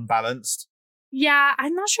always unbalanced. Yeah,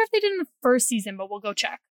 I'm not sure if they did in the first season, but we'll go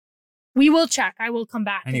check. We will check. I will come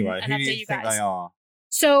back Anyway, and who do update you you think guys. they are?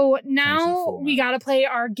 So now 24, we got to play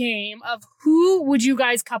our game of who would you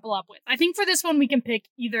guys couple up with? I think for this one we can pick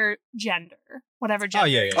either gender, whatever gender. Oh,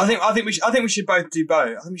 yeah. I think we should both do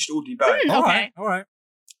both. I think we should all do both. Okay. All right.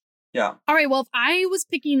 Yeah. All right. Well, if I was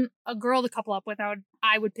picking a girl to couple up with,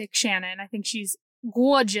 I would pick Shannon. I think she's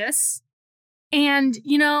gorgeous. And,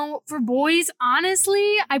 you know, for boys,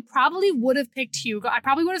 honestly, I probably would have picked Hugo. I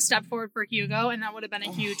probably would have stepped forward for Hugo, and that would have been a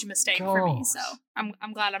huge mistake for me. So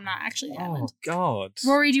I'm glad I'm not actually the Oh, island. God.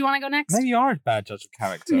 Rory, do you want to go next? Maybe you are a bad judge of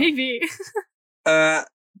character. Maybe.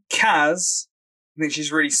 Kaz, I think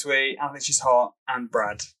she's really sweet. I think she's hot. And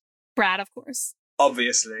Brad, Brad, of course.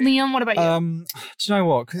 obviously. Liam, what about you? Do you know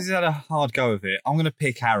what? Because he's had a hard go of it, I'm going to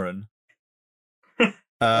pick Aaron.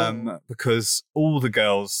 Because all the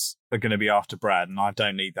girls are going to be after Brad, and I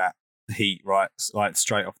don't need that heat right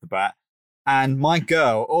straight off the bat. And my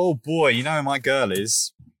girl, oh boy, you know who my girl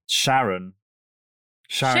is? Sharon.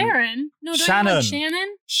 Sharon? No, don't Shannon. you want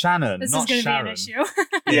Shannon? Shannon, This not is going to Sharon. be an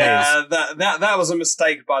issue. Yeah, that was a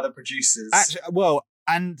mistake by the producers. Actually, well,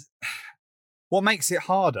 and what makes it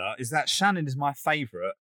harder is that Shannon is my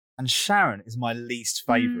favourite, and Sharon is my least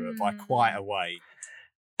favourite by quite a way.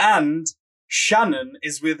 And Shannon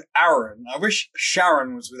is with Aaron. I wish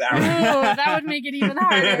Sharon was with Aaron. Oh, that would make it even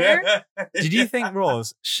harder. Did you think,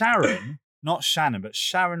 Roz, Sharon, not Shannon, but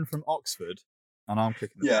Sharon from Oxford, and I'm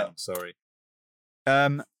clicking the Yeah. button, sorry,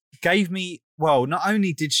 gave me, well, not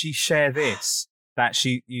only did she share this, that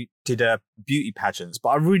you did beauty pageants, but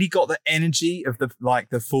I really got the energy of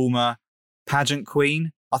the former pageant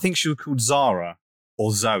queen. I think she was called Zara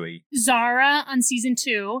or Zoe. Zara on season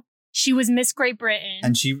 2, she was Miss Great Britain.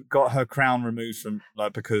 And she got her crown removed from,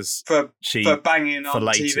 because for she banging on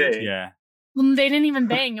filleted, TV. yeah. Well, they didn't even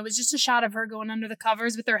bang. It was just a shot of her going under the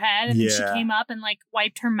covers with her head, and then she Yeah. came up and like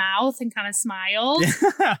wiped her mouth and kind of smiled.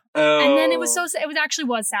 Oh. And then it was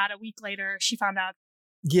sad. A week later, she found out.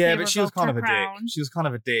 Yeah, They but she was revoked kind of her a crown. dick. She was kind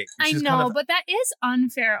of a dick. I She was know, kind of, but that is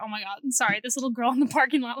unfair. Oh my god! I'm sorry. This little girl in the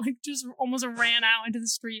parking lot like just almost ran out into the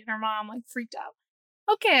street, and her mom like freaked out.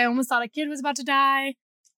 Okay, I almost thought a kid was about to die.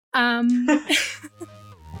 What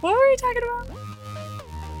were we talking about?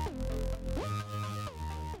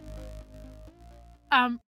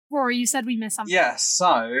 Rory, you said we missed something. Yeah,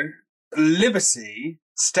 so Liberty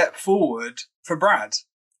stepped forward for Brad.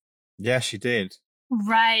 yeah, she did.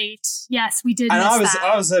 Right. Yes, we did And miss that.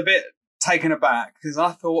 I was a bit taken aback because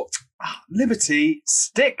I thought, Liberty,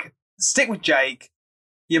 stick with Jake.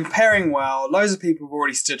 You're pairing well. Loads of people have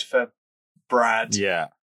already stood for Brad. Yeah.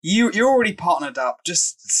 You're already partnered up.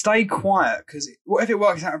 Just stay quiet, because what if it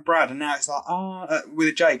works out with Brad and now it's like,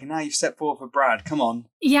 with Jake, and now you've stepped forward for Brad. Come on.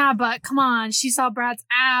 Yeah, but come on. She saw Brad's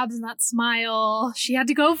abs and that smile. She had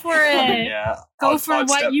to go for it. Yeah. Go for I'd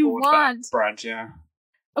what step you forward for want. Brad, yeah.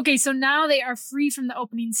 Okay, so now they are free from the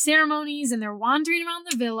opening ceremonies and they're wandering around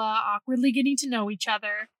the villa, awkwardly getting to know each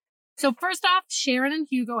other. So first off, Sharon and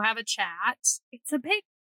Hugo have a chat. It's a bit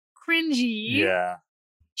cringy. Yeah.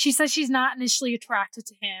 She says she's not initially attracted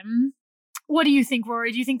to him. What do you think,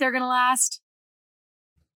 Rory? Do you think they're going to last?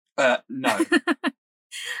 No.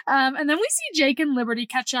 And then we see Jake and Liberty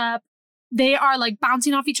catch up. They are like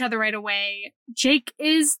bouncing off each other right away. Jake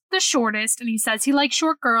is the shortest and he says he likes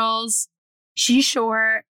short girls. She's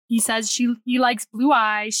short. He says he likes blue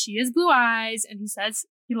eyes. She has blue eyes. And he says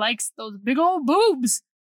he likes those big old boobs.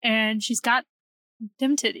 And she's got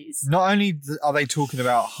dim titties. Not only are they talking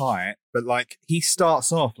about height, but like he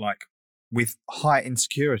starts off like with height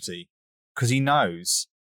insecurity because he knows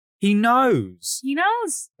He knows.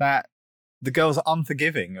 that the girls are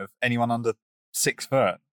unforgiving of anyone under 6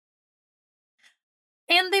 foot.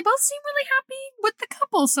 And they both seem really happy with the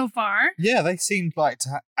couple so far. Yeah, they seemed like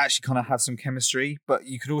to actually kind of have some chemistry, but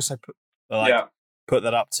you could also put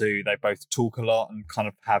that up to they both talk a lot and kind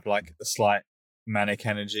of have like a slight manic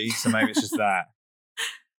energy. So maybe it's just that.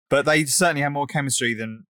 But they certainly have more chemistry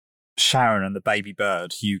than Sharon and the baby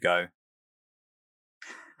bird, Hugo.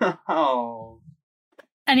 Oh.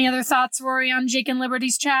 Any other thoughts, Rory, on Jake and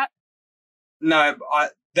Liberty's chat? No,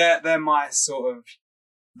 they're my sort of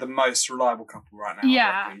the most reliable couple right now. I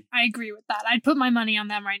Yeah, reckon. I agree with that. I'd put my money on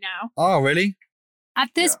them right now. Oh, really? At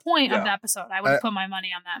this point of yeah. the episode, I would put my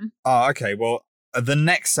money on them. Oh, okay. Well, the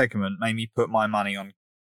next segment made me put my money on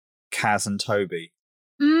Kaz and Toby.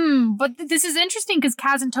 But this is interesting because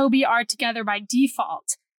Kaz and Toby are together by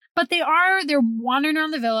default. But they're wandering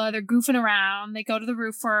around the villa, they're goofing around, they go to the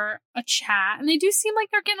roof for a chat, and they do seem like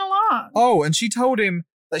they're getting along. Oh, and she told him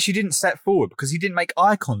that she didn't step forward because he didn't make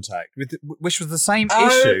eye contact, which was the same Oh,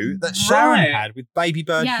 issue that Sharon right. had with baby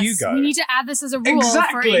bird Yes, Hugo. we need to add this as a rule for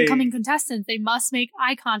Exactly. incoming contestants. They must make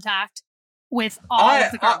eye contact with all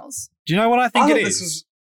of the girls. Do you know what I think I it thought is? this was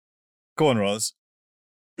Go on, Roz.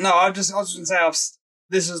 No, I was just going to say,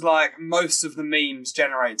 this is like most of the memes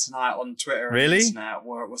generated tonight on Twitter and Really? the internet,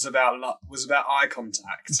 where it was about eye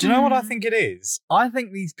contact. Do you know what I think it is? I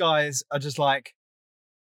think these guys are just like,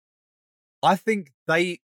 I think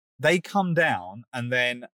they come down and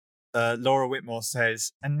then Laura Whitmore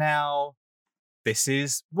says, and now this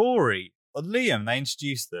is Rory or Liam. They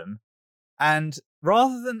introduce them. And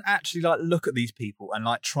rather than actually like look at these people and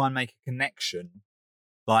like try and make a connection,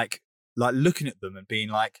 like looking at them and being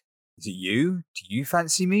like, is it you? Do you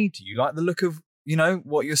fancy me? Do you like the look of,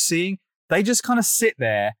 what you're seeing? They just kind of sit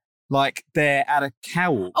there like they're at a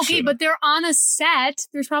cow auction. Okay, but they're on a set.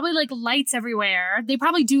 There's probably like lights everywhere. They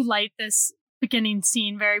probably do light this beginning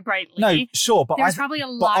scene very brightly. No, sure, but there's probably a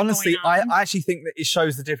lot. But honestly, going on. I actually think that it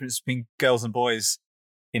shows the difference between girls and boys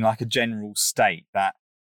in like a general state. That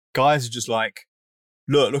guys are just like,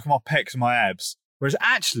 look at my pecs and my abs. Whereas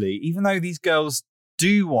actually, even though these girls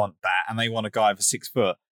do want that and they want a guy over 6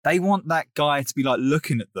 foot, they want that guy to be like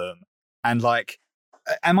looking at them and like,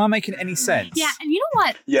 am I making any sense? Yeah, and you know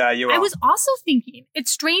what? Yeah, you are. I was also thinking, it's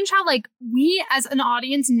strange how like we as an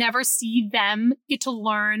audience never see them get to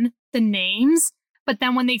learn the names, but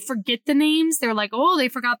then when they forget the names, they're like, oh, they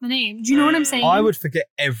forgot the name. Do you know what I'm saying? I would forget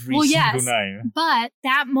every single name. But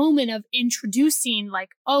that moment of introducing like,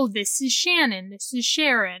 oh, this is Shannon, this is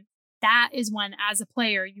Sharon, that is when as a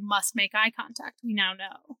player you must make eye contact. We now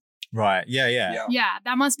know. Right, yeah. Yeah,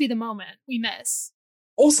 that must be the moment we miss.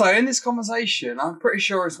 Also, in this conversation, I'm pretty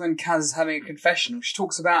sure it's when Kaz is having a confessional. She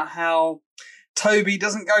talks about how Toby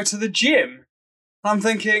doesn't go to the gym. I'm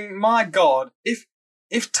thinking, my God, if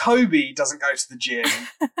Toby doesn't go to the gym,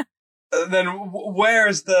 then where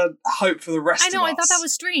is the hope for the rest of us? I know, I thought that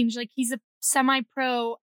was strange. Like, he's a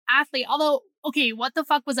semi-pro athlete. Although, okay, what the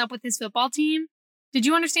fuck was up with his football team? Did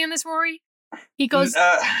you understand this, Rory? He goes...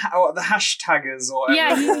 the hashtaggers or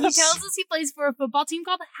whatever. Yeah, he tells us he plays for a football team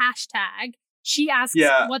called Hashtag. She asks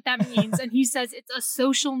what that means, and he says it's a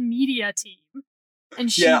social media team.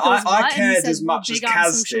 And she goes, what? I cared and he says, as much as big on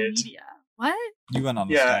Kaz social did. media. What? You won't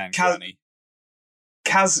understand, Granny.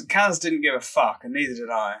 Kaz didn't give a fuck, and neither did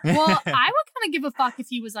I. Well, I would kind of give a fuck if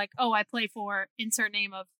he was like, oh, I play for insert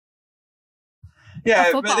name of.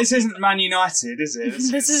 Yeah, but this isn't Man United, is it?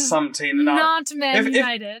 This is some team that not Man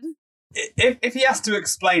United. If he has to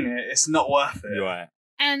explain it, it's not worth it. Right.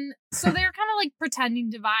 And so they're kind of like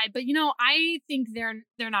pretending to vibe, but I think they're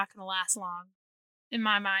not going to last long, in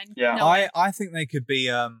my mind. Yeah, no I think they could be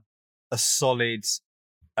a solid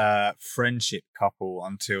friendship couple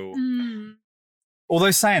until.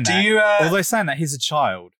 Although saying that, he's a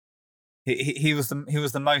child. He was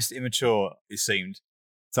the most immature, it seemed.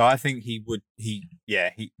 So I think he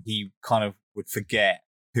kind of would forget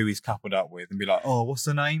who he's coupled up with and be like, oh, what's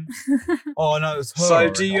her name? Oh no, it's her. So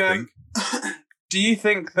do you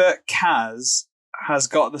think that Kaz has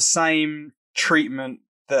got the same treatment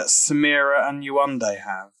that Samira and Yuande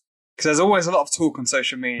have? Because there's always a lot of talk on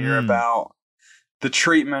social media about the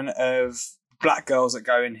treatment of black girls that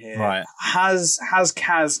go in here. Right. Has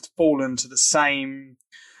Kaz fallen to the same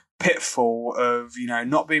pitfall of,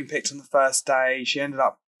 not being picked on the first day? She ended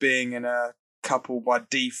up being in a couple by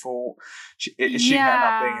default. She ended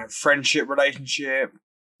up being in a friendship relationship.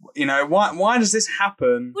 Why does this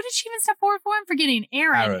happen? Who did she even step forward for? I'm forgetting.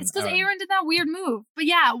 Aaron. It's because Aaron did that weird move. But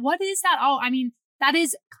yeah, what is that? Oh, I mean, that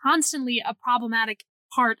is constantly a problematic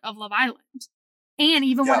part of Love Island. And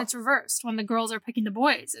even when it's reversed, when the girls are picking the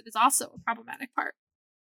boys, it is also a problematic part.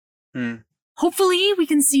 Hopefully, we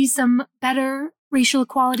can see some better racial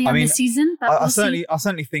equality this season. But I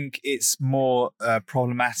certainly think it's more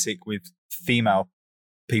problematic with female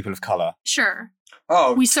people of color. Sure.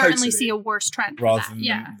 Oh, we certainly see a worse trend rather than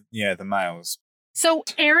the males. So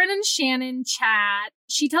Aaron and Shannon chat.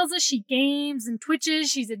 She tells us she games and twitches.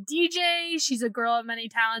 She's a DJ. She's a girl of many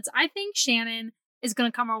talents. I think Shannon is going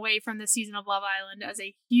to come away from this season of Love Island as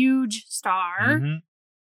a huge star. Mm-hmm.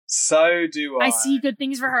 So do I. I see good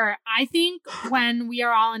things for her. I think when we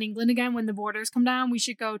are all in England again, when the borders come down, we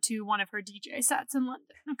should go to one of her DJ sets in London.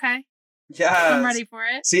 Okay. Yeah. I'm ready for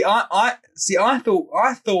it. See, I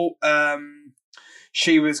thought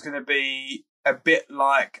she was going to be a bit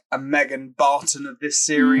like a Megan Barton of this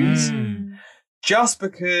series, just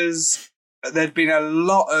because there'd been a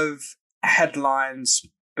lot of headlines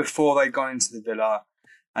before they'd gone into the villa,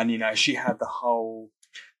 and she had the whole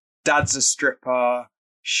dad's a stripper.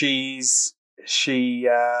 She sleeps.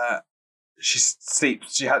 She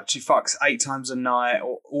fucks 8 times a night,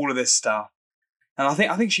 or all of this stuff. And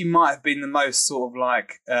I think she might have been the most sort of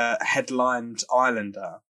like headlined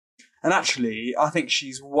Islander. And actually, I think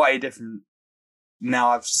she's way different now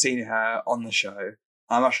I've seen her on the show.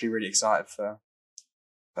 I'm actually really excited for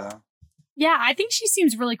her. Yeah, I think she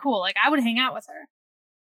seems really cool. Like, I would hang out with her.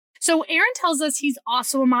 So Aaron tells us he's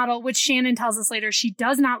also a model, which Shannon tells us later she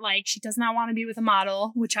does not like. She does not want to be with a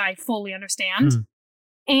model, which I fully understand.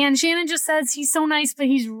 And Shannon just says he's so nice, but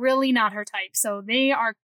he's really not her type. So they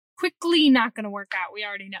are quickly not going to work out. We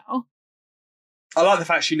already know. I like the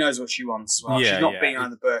fact she knows what she wants as well. Yeah, She's not yeah. beating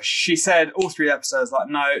around the bush. She said all 3 episodes, like,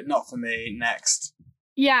 no, not for me, next.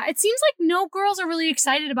 Yeah, it seems like no one's really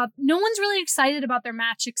excited about their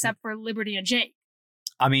match except for Liberty and Jake.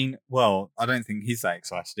 I mean, well, I don't think he's that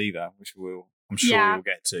excited either, which I'm sure we'll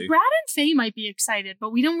get to. Brad and Faye might be excited,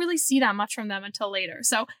 but we don't really see that much from them until later.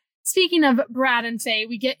 So speaking of Brad and Faye,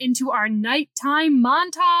 we get into our nighttime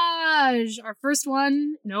montage. Our first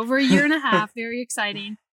one in over a year and a half. Very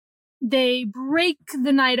exciting. They break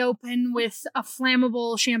the night open with a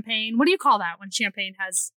flammable champagne. What do you call that when champagne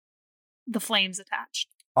has the flames attached?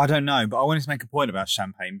 I don't know, but I wanted to make a point about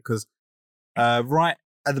champagne because right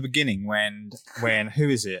at the beginning when who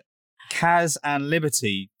is it? Kaz and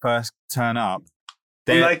Liberty first turn up.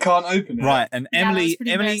 And they can't open it. Right, and Yeah, that was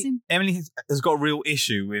pretty embarrassing. Emily has got a real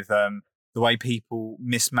issue with the way people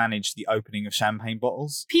mismanage the opening of champagne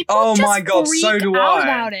bottles. People Oh just my God, freak so do out I.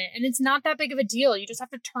 about it, and it's not that big of a deal. You just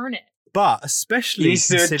have to turn it. But You especially need to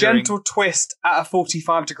do a considering, gentle twist at a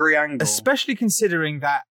 45-degree angle. especially considering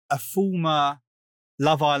that a former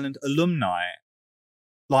Love Island alumni,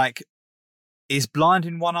 like, is blind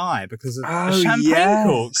in one eye because of the champagne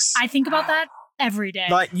corks. I think about that every day.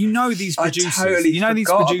 Like, these I producers, totally these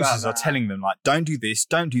forgot producers about are that. telling them, like, don't do this,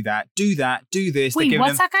 don't do that, do that, do this. They're Wait, giving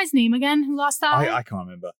what's them, that guy's name again who lost that eye? I can't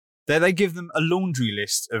remember. They give them a laundry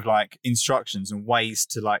list of, like, instructions and ways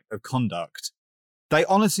to, like, of conduct. They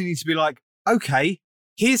honestly need to be like, okay,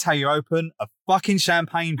 here's how you open a fucking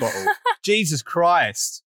champagne bottle. Jesus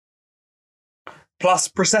Christ. Plus,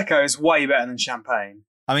 Prosecco is way better than champagne.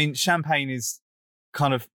 I mean, champagne is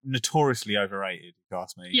kind of notoriously overrated, if you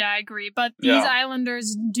ask me. Yeah, I agree. But these Yeah.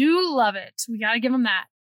 Islanders do love it. We got to give them that.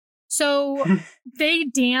 So they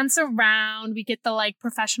dance around. We get the like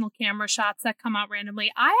professional camera shots that come out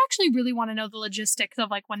randomly. I actually really want to know the logistics of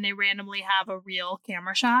like when they randomly have a real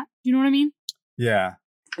camera shot. Do you know what I mean? Yeah.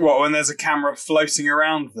 What, when there's a camera floating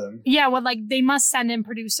around them? Yeah, well, like they must send in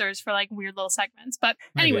producers for like weird little segments. But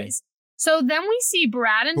Maybe. anyways, so then we see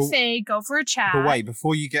Brad and But- Faye go for a chat. But wait,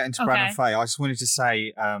 before you get into Brad Okay. and Faye, I just wanted to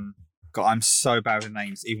say, God, I'm so bad with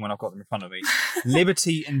names, even when I've got them in front of me.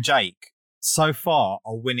 Liberty and Jake, so far,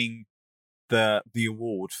 are winning the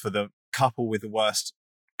award for the couple with the worst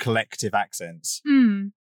collective accents.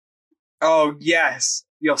 Oh, yes.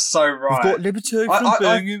 You're so right. We've got Liberty from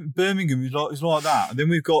I- Birmingham, is like that. And then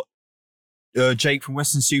we've got Jake from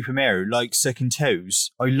Western Super Mario, like sucking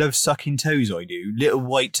toes. I love sucking toes, I do. Little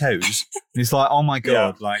white toes. And it's like, oh my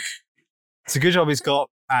God, like, it's a good job he's got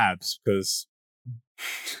abs, because...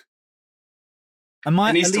 Am I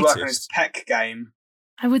He needs to work on elitist? his peck game.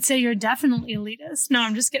 I would say you're definitely elitist. No,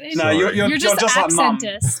 I'm just kidding. No, you're just like Mum.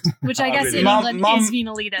 accentist, which I Oh, guess really? in Mum- England Mum- is being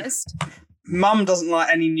elitist. Mum doesn't like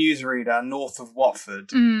any newsreader north of Watford.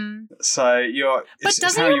 Mm. So you're... But it's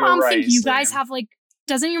doesn't how your you were mom think you raised, guys Liam. have like?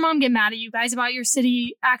 Doesn't your mom get mad at you guys about your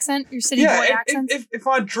city accent, your city boy Yeah, accent? if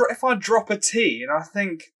I drop a T and I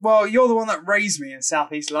think, well, you're the one that raised me in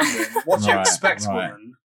southeast London. What do you Right, expect, right.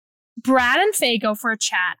 woman? Brad and Faye go for a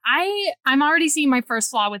chat. I'm already seeing my first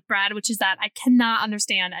flaw with Brad, which is that I cannot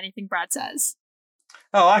understand anything Brad says.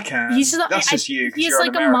 Oh, I can. He's just, That's just you. 'cause He has you're like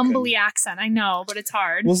an a American. mumbly accent. I know, but it's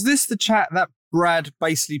hard. Was this the chat that Brad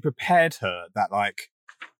basically prepared her, that, like,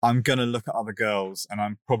 I'm going to look at other girls and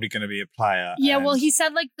I'm probably going to be a player? Yeah, and- well, he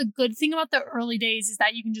said like the good thing about the early days is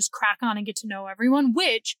that you can just crack on and get to know everyone,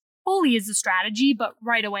 which fully is a strategy. But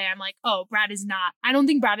right away, I'm like, oh, Brad is not. I don't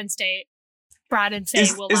think Brad and Faye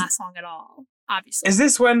will last long at all. Obviously, Is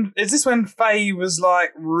this when Faye was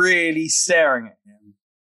like really staring at him?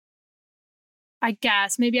 I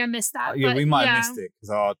guess maybe I missed that. Yeah, but we might yeah. have missed it because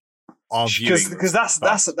our viewing Because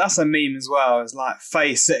was that's a meme as well. It's like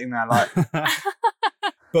Faye sitting there like,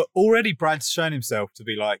 But already Brad's shown himself to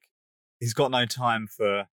be like, he's got no time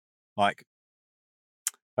for like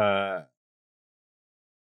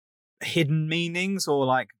hidden meanings or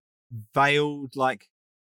like veiled like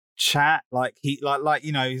chat. Like he like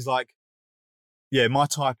you know, he's like, yeah, my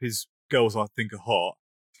type is girls I think are hot,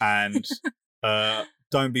 and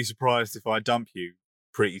don't be surprised if I dump you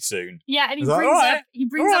pretty soon. Yeah, and he He's like,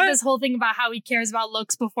 brings up alright. this whole thing about how he cares about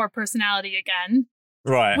looks before personality again,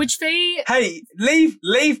 Right. which Faye. hey,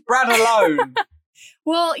 leave Brad alone.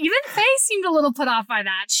 Well, even Faye seemed a little put off by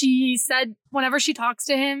that. She said whenever she talks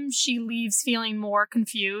to him, she leaves feeling more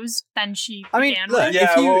confused than she began look, with.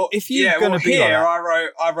 Yeah, if you're gonna be like here,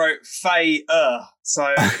 that- I wrote Faye. So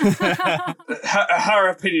her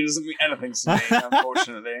opinion doesn't mean anything to me,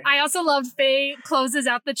 unfortunately. I also loved Faye closes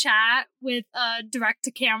out the chat with a direct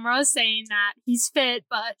to camera saying that he's fit,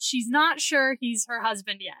 but she's not sure he's her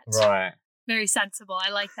husband yet. Right. Very sensible. I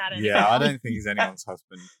like that. Yeah, I don't think he's anyone's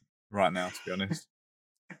husband right now, to be honest.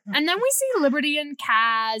 And then we see Liberty and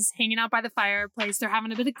Kaz hanging out by the fireplace. They're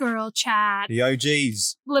having a bit of girl chat. The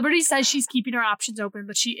OGs. Liberty says she's keeping her options open,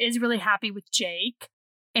 but she is really happy with Jake.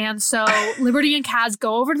 And so Liberty and Kaz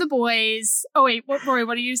go over to the boys. Oh, wait, Rory,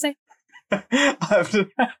 what do you say?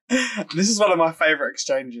 This is one of my favourite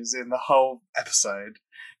exchanges in the whole episode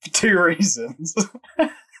for two reasons.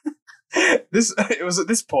 It was at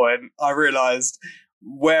this point I realised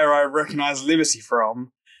where I recognise Liberty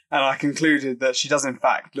from, and I concluded that she does in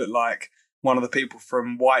fact look like one of the people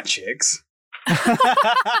from White Chicks.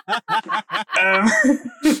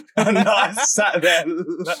 And I sat there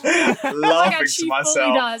laughing she to myself.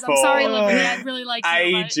 Fully does. I'm sorry, Liberty. I really like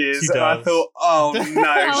you. Ages, She and I does. thought, oh no, she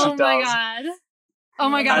Oh does. my god. Oh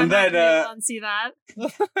my god, And I'm then, not see that.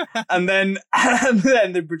 And then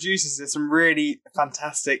the producers did some really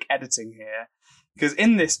fantastic editing here, because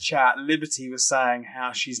in this chat, Liberty was saying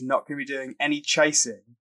how she's not going to be doing any chasing,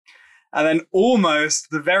 and then almost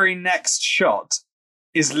the very next shot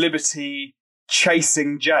is Liberty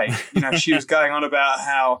chasing Jake. You know, she was going on about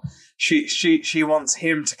how she wants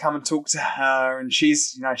him to come and talk to her, and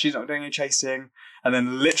she's not doing any chasing, and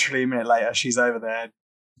then literally a minute later, she's over there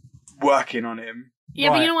working on him. Yeah,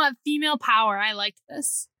 but Right. you know what? Female power. I liked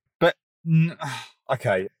this. But,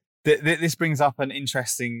 okay. This brings up an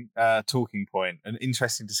interesting talking point, an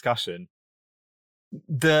interesting discussion.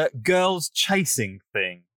 The girls chasing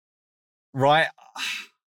thing, right?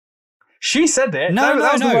 She said it. No,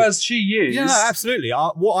 that was no. the words she used. Yeah, no, absolutely.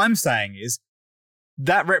 What I'm saying is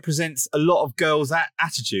that represents a lot of girls'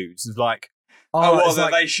 attitudes of like, Oh, well, it's that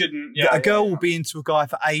like they shouldn't. a girl will be into a guy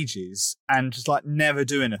for ages and just like never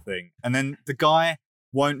do anything, and then the guy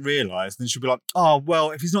won't realise. Then she'll be like, "Oh,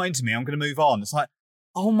 well, if he's not into me, I'm going to move on." It's like,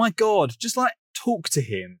 oh my god, just like talk to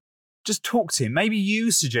him. Just talk to him. Maybe you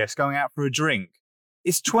suggest going out for a drink.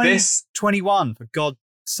 It's 2021, for God's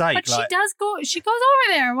sake. But like, she goes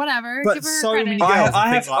over there, whatever. But Give her so credit. many girls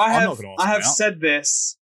I think, like, I'm not have, gonna ask I him have out. said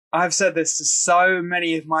this. I have said this to so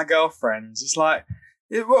many of my girlfriends. It's like,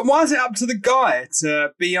 why is it up to the guy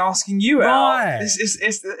to be asking you Right. out?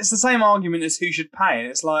 It's the same argument as who should pay. And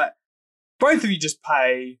it's like, both of you just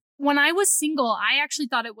pay. When I was single, I actually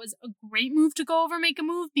thought it was a great move to go over and make a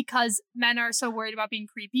move because men are so worried about being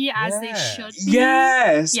creepy as they Yeah. should be.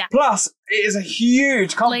 Yes. Yeah. Plus, it is a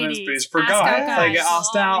huge confidence Ladies, boost for a ask guy our if guys. they get asked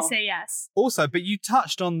They'll out. always say yes. Also, but you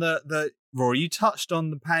touched on the Rory. You touched on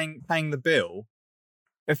the paying the bill.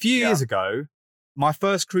 A few Yeah. years ago, my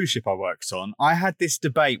first cruise ship I worked on, I had this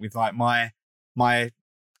debate with like my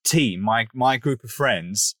team, my group of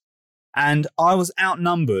friends, and I was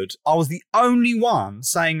outnumbered. I was the only one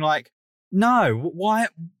saying like, "No, why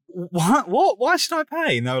should I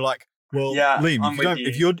pay?" And they were like, "Well, Yeah, Liam, I'm with you.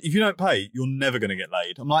 if you don't pay, you're never going to get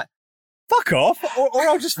laid." I'm like, "Fuck off!" Or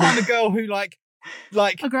I'll just find a girl who like.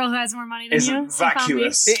 A girl who has more money than Isn't you. so you found me.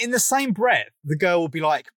 vacuous. In the same breath, the girl will be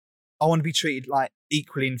like, I want to be treated like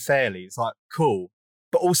equally and fairly. It's like, cool.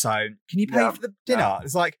 But also, can you pay Yeah, for the dinner?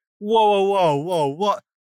 It's like, whoa, what?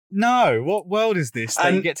 No, what world is this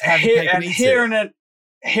that you get to have your cake and eat here it?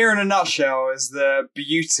 in a nutshell is the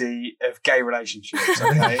beauty of gay relationships,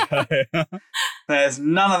 okay? There's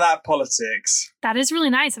none of that politics. That is really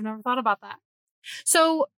nice. I've never thought about that.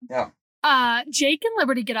 So, Yeah. Jake and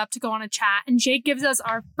Liberty get up to go on a chat, and Jake gives us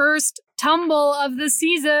our first tumble of the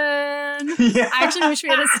season. Yeah. I actually wish we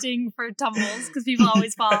had a sting for tumbles because people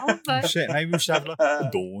always fall. But Shit, maybe we should have like a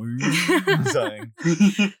doing something.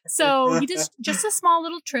 so he just a small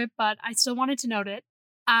little trip, but I still wanted to note it.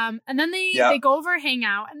 And then they go over, hang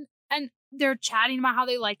out, and they're chatting about how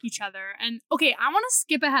they like each other. And okay, I want to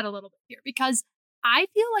skip ahead a little bit here because I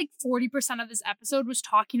feel like 40% of this episode was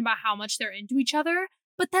talking about how much they're into each other.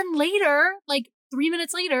 But then later, like 3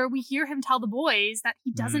 minutes later, we hear him tell the boys that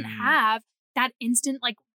he doesn't have that instant,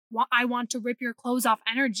 like, I want to rip your clothes off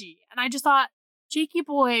energy. And I just thought, Jakey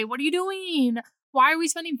boy, what are you doing? Why are we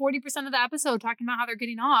spending 40% of the episode talking about how they're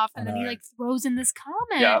getting off? And then he like throws in this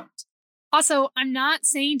comment. Yeah. Also, I'm not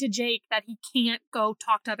saying to Jake that he can't go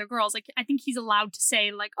talk to other girls. Like, I think he's allowed to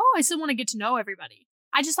say, like, oh, I still want to get to know everybody.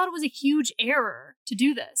 I just thought it was a huge error to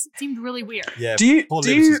do this. It seemed really weird. Yeah, Do you poor do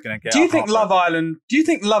Liberty's you, gonna get do you up think halfway. Love Island? Do you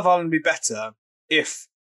think Love Island would be better if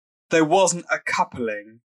there wasn't a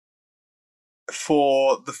coupling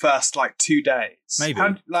for the first like 2 days. Maybe.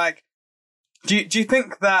 Do you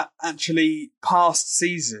think that actually past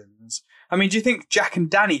seasons? I mean, do you think Jack and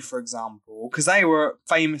Danny, for example, because they were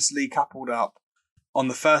famously coupled up on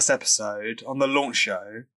the first episode on the launch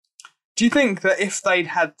show? Do you think that if they'd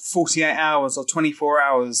had 48 hours or 24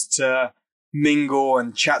 hours to mingle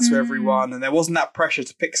and chat to everyone, and there wasn't that pressure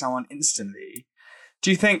to pick someone instantly,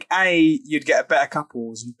 do you think A, you'd get a better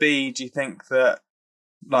couples, and B, do you think that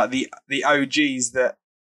like the OGs that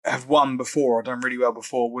have won before or done really well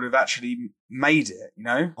before would have actually made it, you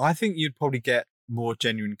know? I think you'd probably get more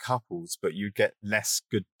genuine couples, but you'd get less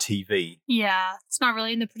good TV. Yeah, it's not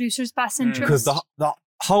really in the producer's best interest. Because the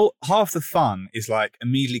whole half the fun is like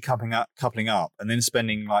immediately coupling up and then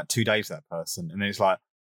spending like 2 days with that person, and then it's like,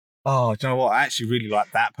 oh, do you know what? I actually really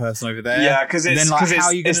like that person over there. Yeah, because it's, and then, like, how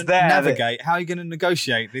are you going it's to there navigate? How are you going to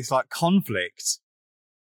negotiate this like conflict?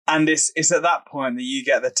 And it's at that point that you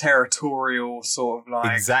get the territorial sort of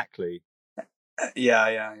like... Exactly. Yeah,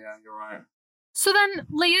 you're right. So then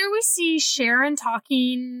later we see Sharon's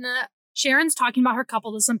talking about her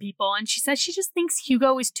couple to some people, and she says she just thinks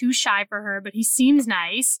Hugo is too shy for her, but he seems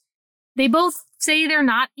nice. They both say they're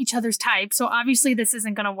not each other's type, so obviously this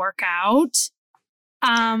isn't going to work out.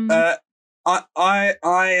 I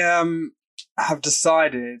have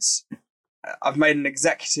decided, I've made an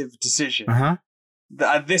executive decision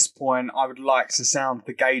that at this point I would like to sound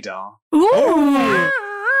the gaydar. Ooh!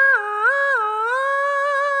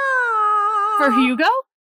 For Hugo?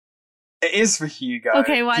 It is for Hugo.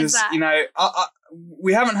 Okay, why is that? You know,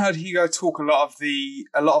 we haven't heard Hugo talk a lot of the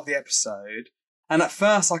episode, and at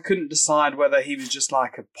first I couldn't decide whether he was just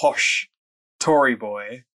like a posh Tory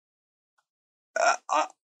boy.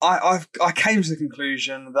 I came to the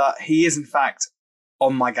conclusion that he is in fact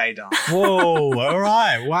on my gaydar. Whoa! All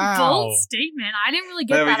right! Wow! Bold statement. I didn't really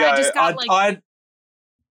get There we that. go. I just got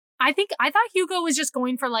I thought Hugo was just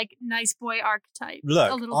going for like nice boy archetype.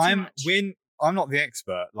 Look, a little too much. I'm not the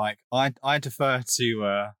expert. Like I defer to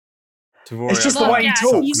Rory. It's just the Look, way he yeah,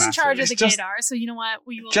 talks. He's in charge of the It's just- gaydar, so you know what?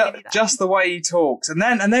 We will give you that. Just the way he talks, and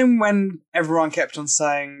then when everyone kept on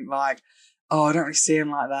saying like, "Oh, I don't really see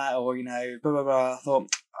him like that," or you know, blah blah blah, I thought,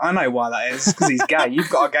 I know why that is, because he's gay.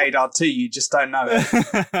 You've got a gaydar too, you just don't know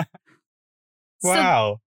it.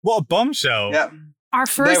 Wow! What a bombshell! Yep. Our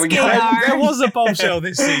There first we go. gaydar. There was a bombshell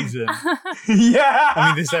this season. Yeah. I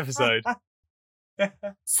mean, this episode.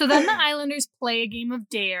 So then the Islanders play a game of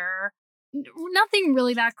Dare. Nothing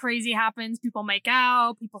really that crazy happens. People make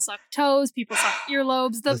out, people suck toes, people suck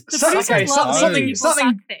earlobes. The producers love making people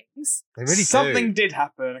suck things. They really Something do. did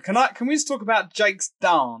happen. Can we just talk about Jake's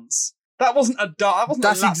dance? That wasn't a dance. That wasn't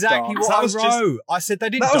That's a lap exactly dance. what That I was wrote. I said they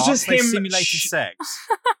didn't that was dance, just they him simulated sex.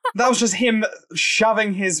 That was just him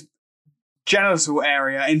shoving his genital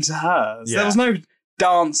area into hers. Yeah. There was no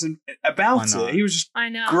dance about I know. it. He was just I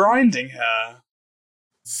know. grinding her.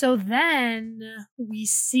 So then we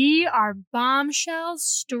see our bombshell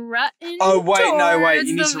strutting. Oh wait, no, wait. towards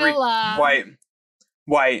You need the to villa.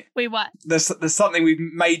 wait. Wait, what? There's something we've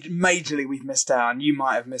missed out, and you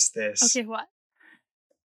might have missed this. Okay, what?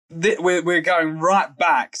 We're going right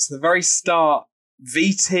back to the very start.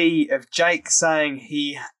 VT of Jake saying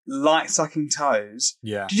he likes sucking toes.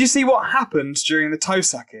 Yeah. Did you see what happened during the toe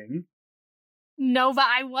sucking? No, but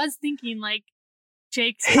I was thinking like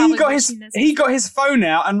Jake's probably watching this. He got his phone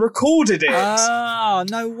out and recorded it. Oh,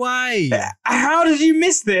 no way. How did you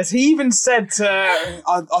miss this? He even said to,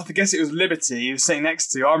 I guess it was Liberty, he was sitting next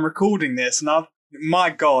to, I'm recording this, and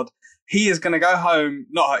my God, he is going to go home,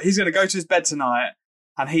 he's going to go to his bed tonight,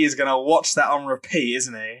 and he is going to watch that on repeat,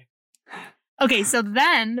 isn't he? Okay, so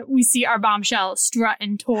then we see our bombshell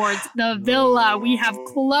strutting towards the villa. We have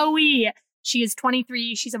Chloe. She is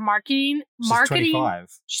 23. She's a marketing. She's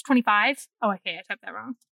 25. She's 25. Oh, okay, I typed that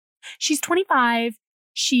wrong. She's 25.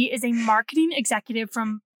 She is a marketing executive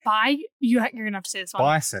from You're gonna have to say this one.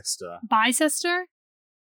 Bicester. Bicester.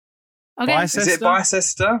 Okay. Bicester? Is it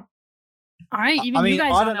Bicester? All right. Even I mean, you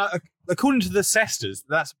guys I don't know. According to the Cesters,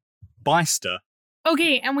 that's Bicester.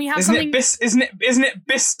 Okay, and we have Isn't something. isn't it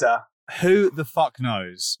Bicester? Who the fuck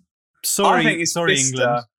knows? Sorry, I think it's sorry, Bicester.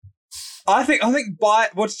 England. I think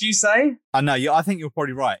what did you say? I know. I think you're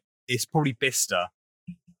probably right. It's probably Bicester.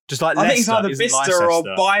 Just like I think it's Leicester either isn't Bicester or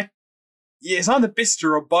Leicester. Yeah, it's either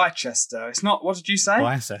Bicester or Bicester. It's not. What did you say?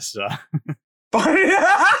 Bicester.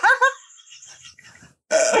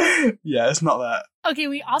 Yeah, it's not that. Okay,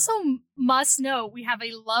 we also must know we have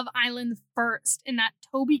a Love Island first, in that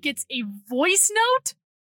Toby gets a voice note.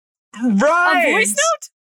 Right. A voice note.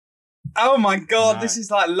 Oh my God, No. this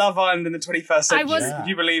is like Love Island in the 21st century. I was Could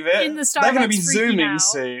you believe it? in the They're going to be Starbucks freaking zooming out.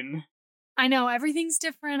 soon. I know everything's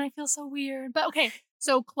different. I feel so weird, but okay.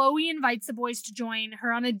 So Chloe invites the boys to join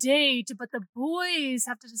her on a date, but the boys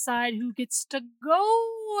have to decide who gets to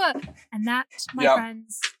go. And that, my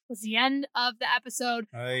friends, was the end of the episode.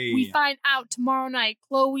 Hey. We find out tomorrow night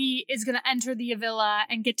Chloe is going to enter the villa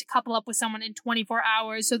and get to couple up with someone in 24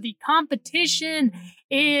 hours. So the competition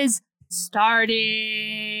is starting.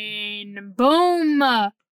 Boom.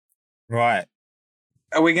 Right.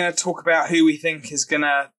 Are we going to talk about who we think is going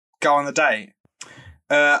to go on the date?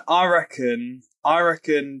 I reckon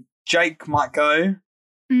Jake might go.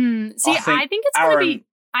 I think it's going to be. Aaron-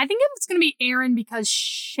 I think it's going to be Aaron because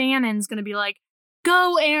Shannon's going to be like,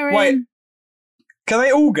 "Go, Aaron." Wait. Can they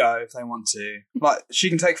all go if they want to? Like, she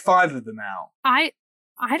can take 5 of them out. I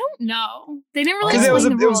don't know. They didn't really 'Cause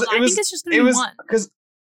explain the rules. I think it's just going to be one.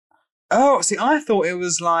 I thought it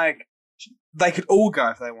was like they could all go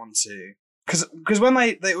if they want to. Because when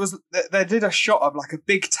they did a shot of like a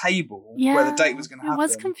big table where the date was going to happen. It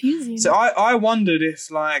was confusing. So I wondered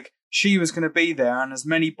if like she was going to be there and as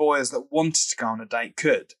many boys that wanted to go on a date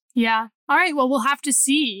could. Yeah. All right. Well, we'll have to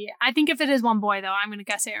see. I think if it is one boy, though, I'm going to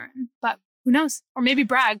guess Aaron. But who knows? Or maybe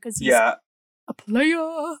Brad because he's a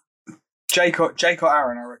player. Jake or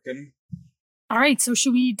Aaron, I reckon. All right. So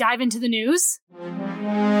should we dive into the news?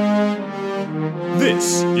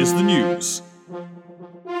 This is the news.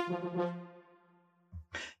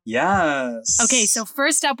 Yes. Okay, so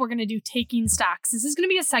first up, we're going to do Taking Stocks. This is going to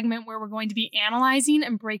be a segment where we're going to be analyzing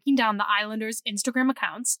and breaking down the Islanders' Instagram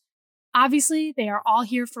accounts. Obviously, they are all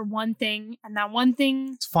here for one thing, and that one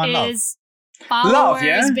thing is followers, love,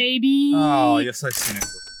 yeah? baby. Oh, you're so cynical.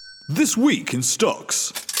 This week in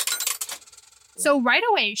stocks. So right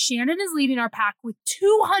away, Shannon is leading our pack with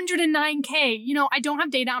 209K. You know, I don't have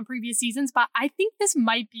data on previous seasons, but I think this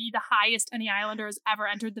might be the highest any Islander has ever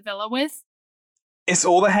entered the villa with. It's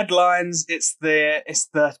all the headlines. It's the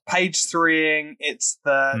page 3ing. It's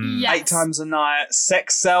the 8 times a night.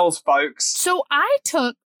 Sex sells, folks. So I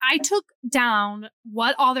took down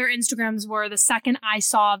what all their Instagrams were the second I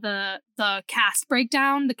saw the cast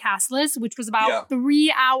breakdown, the cast list, which was about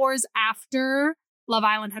 3 hours after Love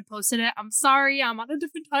Island had posted it. I'm sorry, I'm on a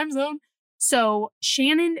different time zone. So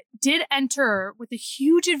Shannon did enter with a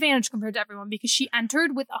huge advantage compared to everyone because she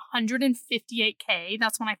entered with 158K.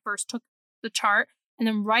 That's when I first took the chart. And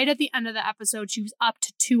then right at the end of the episode, she was up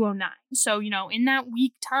to 209. So, you know, in that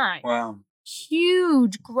week time,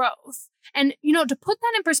 huge growth. And, you know, to put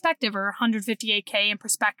that in perspective, or 158K in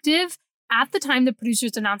perspective, at the time the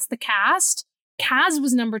producers announced the cast, Kaz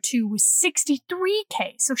was number 2 with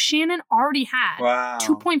 63K. So Shannon already had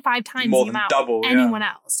 2.5 times more the than amount double, of anyone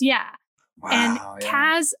else. Yeah. Wow, And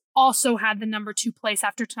Kaz also had the number 2 place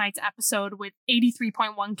after tonight's episode with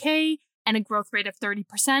 83.1K and a growth rate of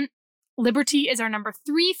 30%. Liberty is our number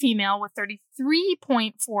 3 female with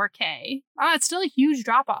 33.4K. It's still a huge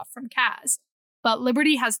drop off from Kaz. But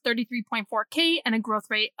Liberty has 33.4K and a growth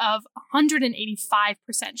rate of 185%.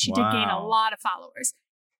 She did gain a lot of followers.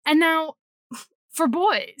 And now, for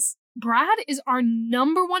boys, Brad is our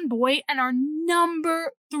number 1 boy and our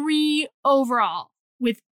number 3 overall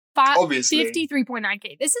with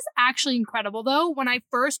 53.9K. This is actually incredible, though. When I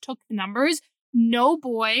first took the numbers, no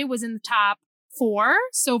boy was in the top 4.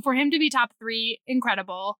 So for him to be top 3,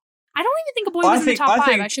 incredible. I don't even think a boy was in the top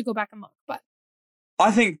 5. I should go back and look. But I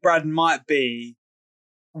think Brad might be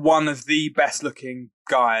one of the best looking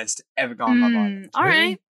guys to ever go on Love Island. All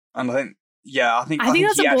right. And I think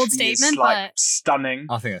that's he a bold actually statement, is, like, but stunning.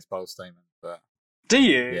 I think that's a bold statement, but Do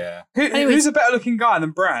you? yeah. Who's a better looking guy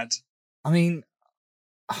than Brad? I mean,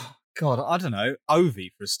 God, I don't know.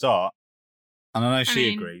 Ovi for a start, and I know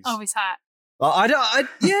she agrees. Always hot. Well,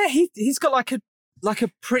 he's got like a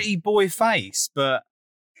pretty boy face, but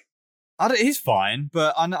he's fine.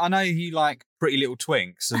 But I know he like pretty little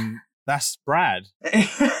twinks, and that's Brad.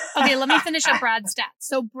 Okay, let me finish up Brad's stats.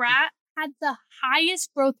 So Brad had the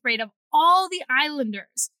highest growth rate of all the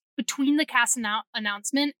Islanders between the cast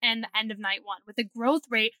announcement and the end of night 1, with a growth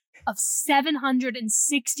rate of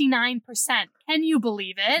 769%. Can you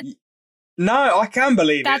believe it? No, I can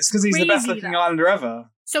believe it. It's because he's the best crazy, looking Islander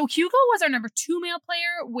ever. So Hugo was our number 2 male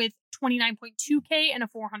player with 29.2K and a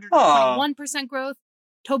 421% growth.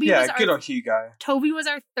 Toby was good on Hugo. Toby was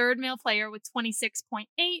our 3rd male player with 26.8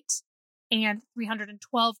 and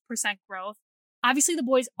 312% growth. Obviously, the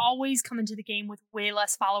boys always come into the game with way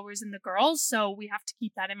less followers than the girls, so we have to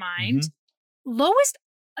keep that in mind. Lowest,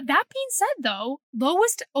 that being said, though,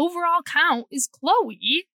 lowest overall count is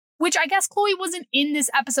Chloe, which I guess Chloe wasn't in this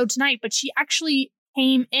episode tonight, but she actually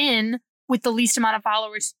came in with the least amount of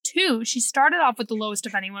followers too. She started off with the lowest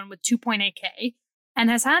of anyone with 2.8K and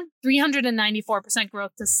has had 394%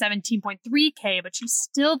 growth to 17.3K, but she's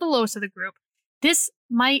still the lowest of the group. This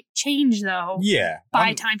might change though. Yeah. By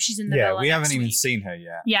the time she's in the villa. we haven't next even week. seen her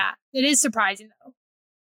yet. Yeah, it is surprising though.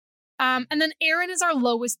 And then Aaron is our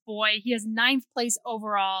lowest boy. He has 9th place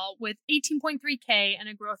overall with 18.3K and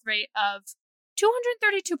a growth rate of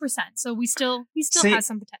 232%. So he still has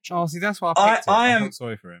some potential. Oh, see, that's why I picked I it. am felt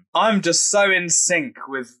sorry for him. I'm just so in sync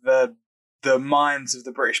with the minds of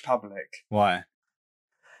the British public. Why?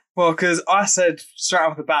 Well, because I said straight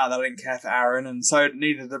off the bat that I didn't care for Aaron, and so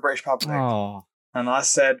neither did the British public. Oh, And I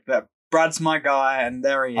said that Brad's my guy, and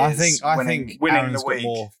there he is. I think winning Aaron's the week.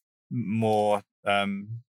 got more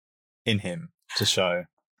in him to show.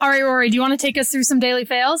 All right, Rory, do you want to take us through some daily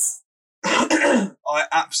fails? I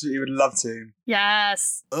absolutely would love to.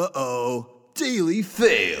 Yes. Uh-oh. Daily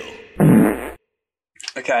fail.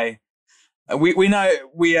 Okay, we know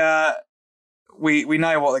we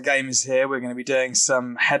know what the game is here. We're going to be doing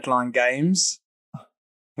some headline games.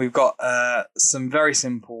 We've got some very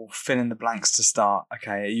simple fill in the blanks to start.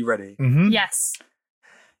 Okay, are you ready? Mm-hmm. Yes.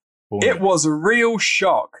 It was a real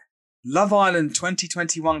shock. Love Island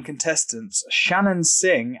 2021 contestants Shannon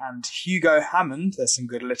Singh and Hugo Hammond, there's some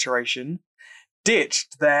good alliteration,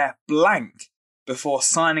 ditched their blank before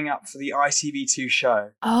signing up for the ITV2 show.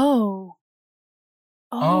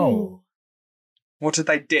 Oh. What did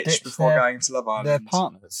they ditch before going to Love Island? They're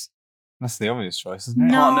partners. That's the obvious choice, isn't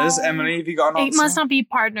it? No. Partners, Emily, have you got an It answer? must not be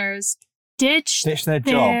partners. Ditch Ditch their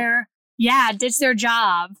job. ditch their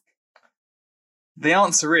job. The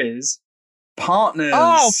answer is partners.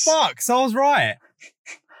 Oh, fuck. So I was right.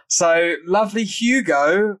 So lovely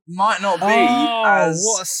Hugo might not be Oh, as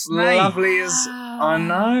what a snake. lovely as I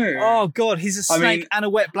know. Oh, God. He's a I snake mean, and a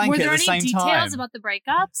wet Were blanket there at the any same details time. about the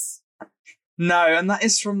breakups? No, and that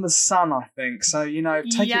is from the Sun, I think. So, take it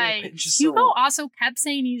with a pinch of Hugo salt. also kept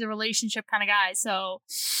saying he's a relationship kind of guy, so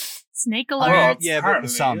snake Oh, alerts. yeah, but Apparently,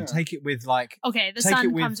 the sun. yeah. Take it with, like... Okay, the Take sun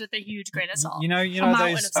it with- comes with a huge grain of salt. You know A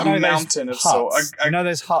mountain those... of salt. you know A those mountain of salt. huts? A- You know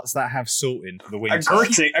those huts that have salt in for the A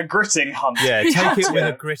winter? gritting hunt. Yeah, take it with Yeah.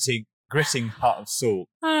 a gritting hut of salt.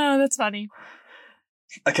 Oh, that's funny.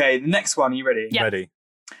 Okay, the next one. Are you ready? Yeah. Ready?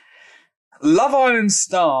 Love Island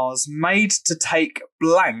stars made to take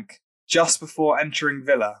blank just before entering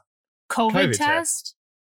Villa. COVID, COVID test?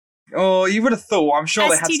 Oh, you would have thought. I'm sure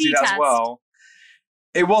they had to do STD that as test. well.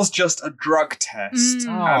 It was just a drug test. Mm.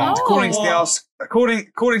 And Oh. according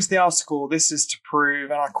to the article, this is to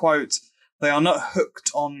prove, and I quote, they are not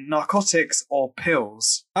hooked on narcotics or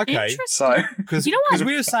pills. Okay. Interesting. So, Because You know what?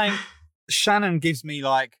 we were saying Shannon gives me,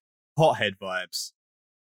 like, pothead vibes.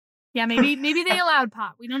 Yeah, maybe they allowed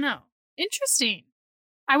pot. We don't know. Interesting.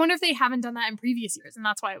 I wonder if they haven't done that in previous years, and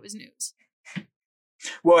that's why it was news.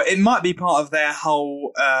 well, it might be part of their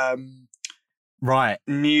whole Right.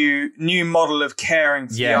 new model of caring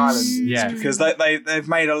for the Yes, islanders. yes. Because they've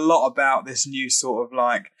made a lot about this new sort of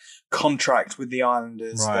like contract with the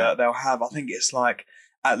islanders Right. that they'll have. I think it's like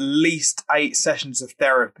at least 8 sessions of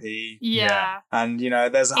therapy, Yeah. and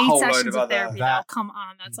there's a 8 whole load sessions of of other. therapy. That- Now, come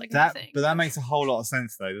on, that's like That, nothing. but that makes a whole lot of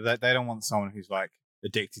sense, though. They don't want someone who's, like,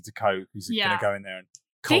 addicted to coke, who's Yeah. going to go in there and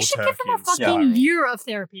They cold should turkey give them a and stuff. fucking year of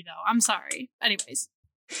therapy, though. I'm sorry. Anyways.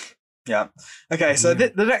 Yeah. Okay, so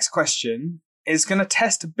the next question is going to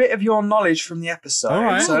test a bit of your knowledge from the episode. All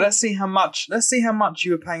right. So let's see how much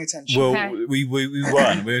you were paying attention. Well, Okay. we weren't. We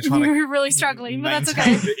were trying We to were really struggling, but that's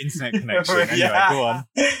maintain okay. the internet connection. Anyway, Yeah. go on.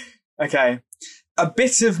 Okay. A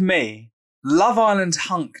bit of me. Love Island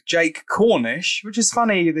hunk Jake Cornish, which is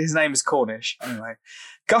funny that his name is Cornish, anyway,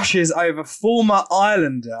 gushes over former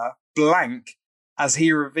Islander blank as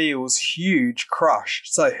he reveals huge crush.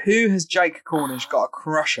 So who has Jake Cornish got a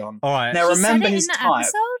crush on? All right. Now He remember said it his in the type.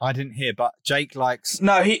 episode? I didn't hear, but Jake likes...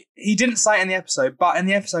 No, he didn't say it in the episode, but in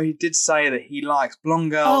the episode he did say that he likes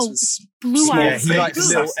blonde girls Oh, with blue small eyes. Yeah, he feet. likes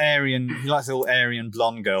little Aryan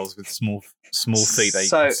blonde girls with small feet that he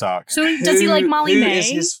So- can suck. So does he like Molly who May? is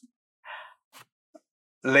his-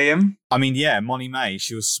 Liam? I mean, yeah, Molly May,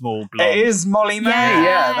 she was small blonde. It is Molly May.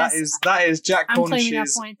 Yeah, Yes. that is Jack I'm claiming that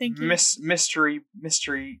Cornish's point. Thank you.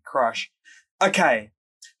 mystery crush. Okay,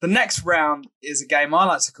 the next round is a game I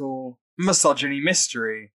like to call Misogyny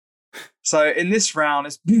Mystery. So in this round,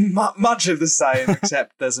 it's much of the same,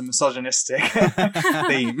 except there's a misogynistic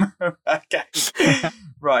theme. Okay,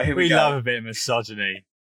 right, here we We go. love a bit of misogyny.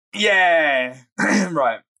 Yeah,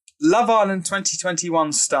 right. Love Island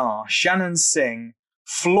 2021 star Shannon Singh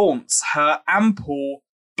flaunts her ample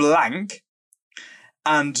blank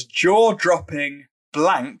and jaw-dropping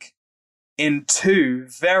blank in 2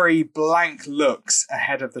 very blank looks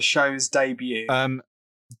ahead of the show's debut.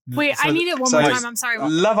 Wait, I need it one so- more time. I'm sorry.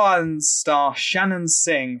 Love Island star Shannon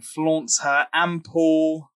Singh flaunts her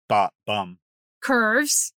ample... But bum.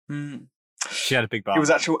 Curves. Mm, She had a big bum. it was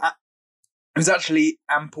actual... It was actually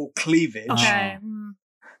ample cleavage Okay.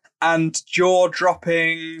 and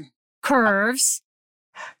jaw-dropping Curves.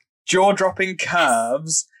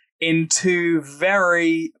 curves in two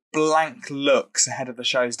very blank looks ahead of the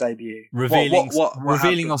show's debut. Revealing, What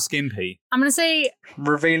revealing happened? or skimpy. I'm going to say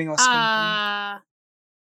Revealing or skimpy?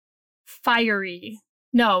 fiery.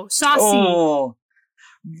 No, saucy. Oh,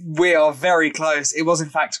 we are very close. It was, in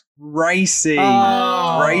fact, racy.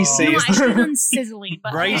 Oh. Racy. No, is I should have the- done sizzly,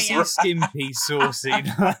 but Racy, yeah. skimpy, saucy.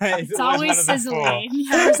 It's always sizzly.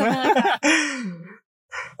 Yeah, or something like that.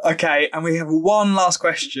 Okay, and we have one last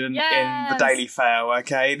question in Yes. the Daily Fail,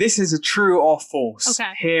 okay? This is a true or false.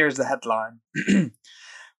 Okay. Here is the headline.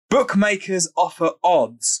 Bookmakers offer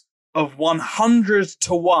odds of 100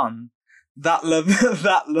 to 1 that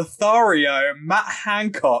Lothario Matt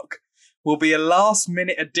Hancock will be a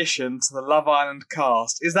last-minute addition to the Love Island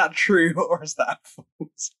cast. Is that true or is that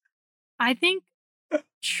false? I think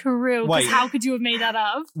true. Wait. Because how could you have made that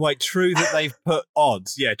up? Wait, true that they've put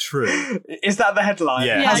odds. Yeah, true. Is that the headline?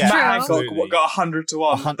 Yeah. Has Yeah, Matt true. Hancock Absolutely. got 100 to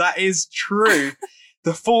 1? That is true.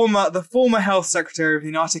 The former Health Secretary of the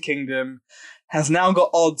United Kingdom has now got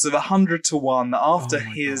odds of 100 to 1 after Oh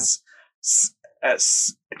my his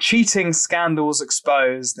cheating scandals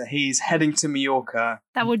exposed that he's heading to Mallorca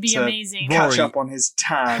That would be to amazing. catch Rory, up on his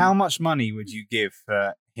tan. How much money would you give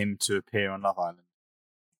for him to appear on Love Island?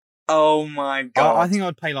 Oh my god! I think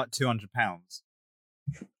I'd pay like £200.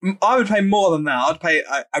 I would pay more than that. I'd pay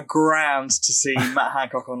a grand to see Matt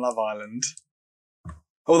Hancock on Love Island.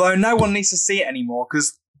 Although no one needs to see it anymore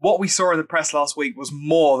because what we saw in the press last week was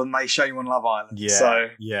more than they show you on Love Island. Yeah, So,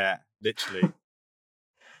 yeah, literally.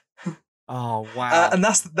 Oh wow! and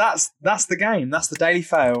that's the game. That's the Daily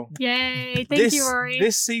Fail. Yay. Thank you, Rory.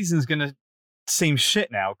 This season's gonna seem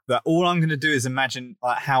shit now. That all I'm gonna do is imagine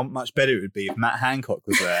like how much better it would be if Matt Hancock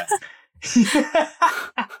was there.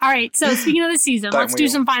 All right. So speaking of the season, Don't let's we do all?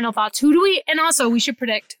 some final thoughts. Who do we, and also we should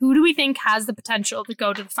predict, who do we think has the potential to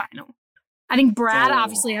go to the final? I think Brad Oh.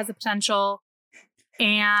 obviously has the potential.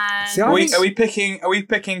 And See, Are we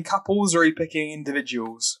picking couples or are we picking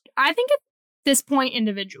individuals? I think at this point,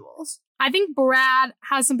 individuals. I think Brad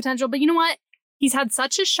has some potential, but you know what? He's had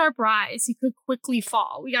such a sharp rise. He could quickly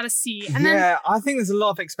fall. We got to see. And then, Yeah, I think there's a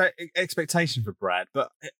lot of expectation for Brad,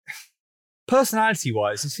 but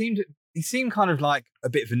personality-wise, he seemed kind of like a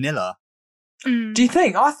bit vanilla. mm, Do you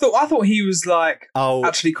think? I thought he was like Oh,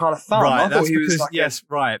 actually kind of fun. right. I thought That's he was because like yes,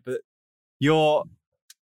 right. But your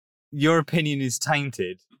opinion is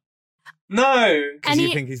tainted no. because you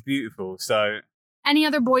Any- think he's beautiful. So any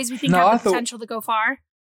other boys we think No, have I the thought- potential to go far?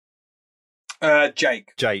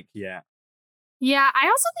 Jake. Jake, yeah. Yeah, I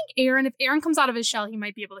also think Aaron, if Aaron comes out of his shell, he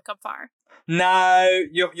might be able to come far. No,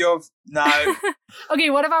 you're no. Okay,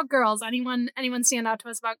 what about girls? Anyone stand out to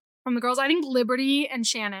us about from the girls? I think Liberty and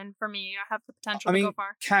Shannon for me have the potential I to mean, go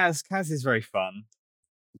far. Kaz is very fun.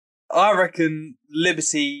 I reckon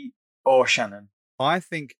Liberty or Shannon. I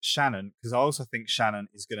think Shannon, because I also think Shannon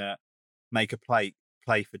is gonna make a play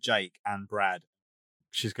for Jake and Brad.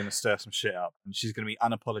 She's gonna stir some shit up, and she's gonna be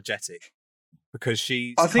unapologetic because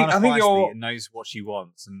she's I think feisty you're- and knows what she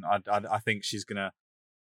wants, and I think she's gonna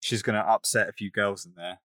upset a few girls in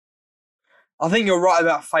there. I think you're right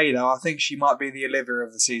about Faye though. I think she might be the Olivia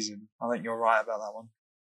of the season. I think you're right about that one.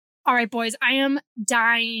 All right, boys, I am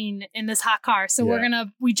dying in this hot car. So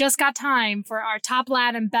we just got time for our top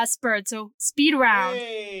lad and best bird. So speed round.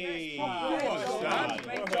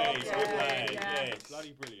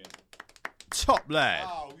 Bloody brilliant. Top lad.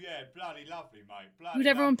 Oh yeah, bloody lovely, mate. Bloody Who'd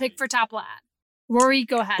everyone pick for top lad? Rory,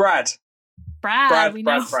 go ahead. Brad. Brad, we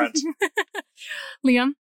know. Brad.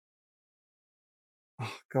 Liam?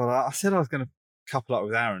 Oh, God, I said I was going to couple up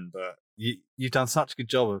with Aaron, but you've done such a good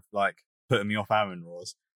job of like putting me off Aaron,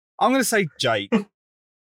 Roz. I'm going to say Jake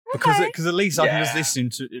because Okay. at least I can just Yeah. listen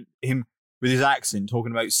to him with his accent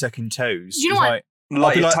talking about second toes. You know It's what? like-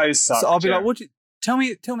 Like be your like- toes suck. so I'll be yeah. like, what? Tell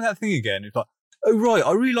me that thing again. It's like, oh right,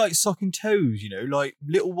 I really like sucking toes. You know, like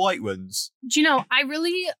little white ones. Do you know, I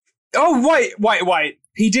really, Oh wait.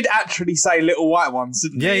 He did actually say little white ones,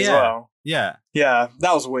 didn't Yeah, he? As yeah. well? Yeah, Yeah,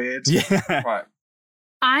 that was weird. yeah. Right.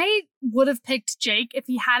 I would have picked Jake if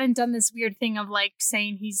he hadn't done this weird thing of like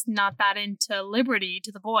saying he's not that into Liberty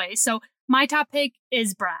to the boys. So my top pick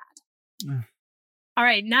is Brad. Mm. All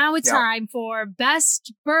right, now it's Yeah. time for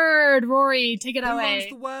best bird. Rory, take it Who runs away.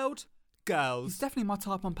 the world? Girls. It's definitely my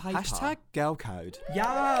type on paper. Hashtag girl code.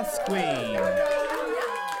 Yes, queen.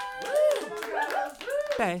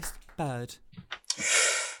 Best bird.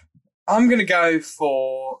 I'm going to go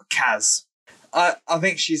for Kaz. I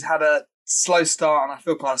think she's had a slow start and I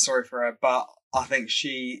feel kind of sorry for her, but I think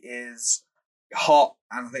she is hot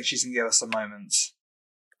and I think she's going to give us some moments.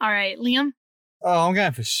 All right, Liam. Oh, I'm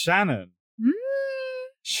going for Shannon.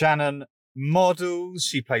 Shannon models,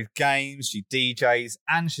 she plays games, she DJs,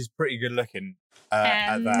 and she's pretty good looking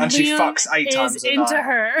at that. And she Liam fucks 8 times is a into night.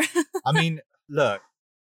 her. I mean, look,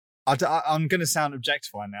 I'm going to sound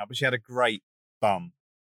objectifying now, but she had a great bum.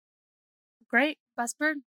 Great. Best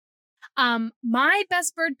bird. My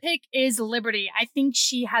best bird pick is Liberty. I think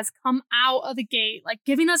she has come out of the gate, like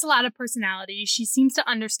giving us a lot of personality. She seems to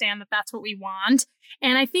understand that that's what we want.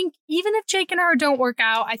 And I think even if Jake and her don't work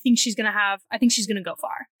out, I think she's going to go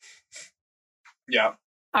far. Yeah.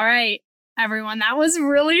 All right, everyone. That was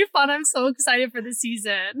really fun. I'm so excited for the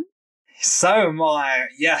season. So am I.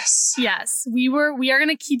 Yes. Yes, we are going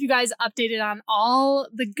to keep you guys updated on all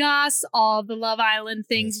the goss, all the Love Island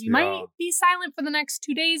things. Yes, we we might are. be silent for the next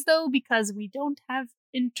 2 days, though, because we don't have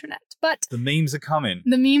internet. But The memes are coming.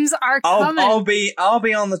 the memes are coming. I'll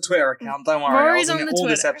be on the Twitter account. Don't worry. Rory's I'll on the all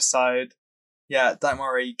this Twitter. episode. Yeah, don't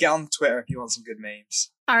worry. Get on Twitter if you want some good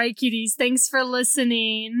memes. All right, cuties. Thanks for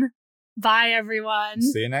listening. Bye, everyone.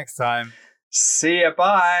 See you next time. See ya.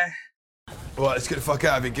 Bye. All right, let's get the fuck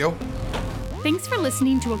out of here, Gil. Thanks for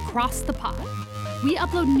listening to Across the Pod. We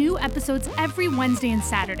upload new episodes every Wednesday and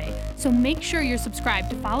Saturday, so make sure you're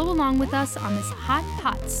subscribed to follow along with us on this hot,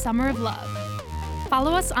 hot summer of love.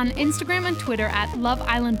 Follow us on Instagram and Twitter at Love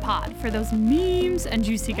Island Pod for those memes and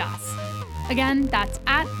juicy goss. Again, that's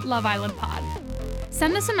at Love Island Pod.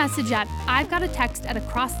 Send us a message at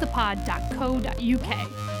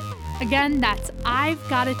I'veGotAtext@acrossthepod.co.uk. Again, that's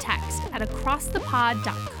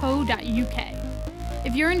I'veGotAtext@acrossthepod.co.uk.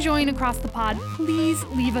 If you're enjoying Across the Pod, please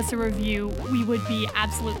leave us a review. We would be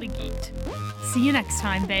absolutely geeked. See you next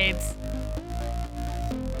time, babes.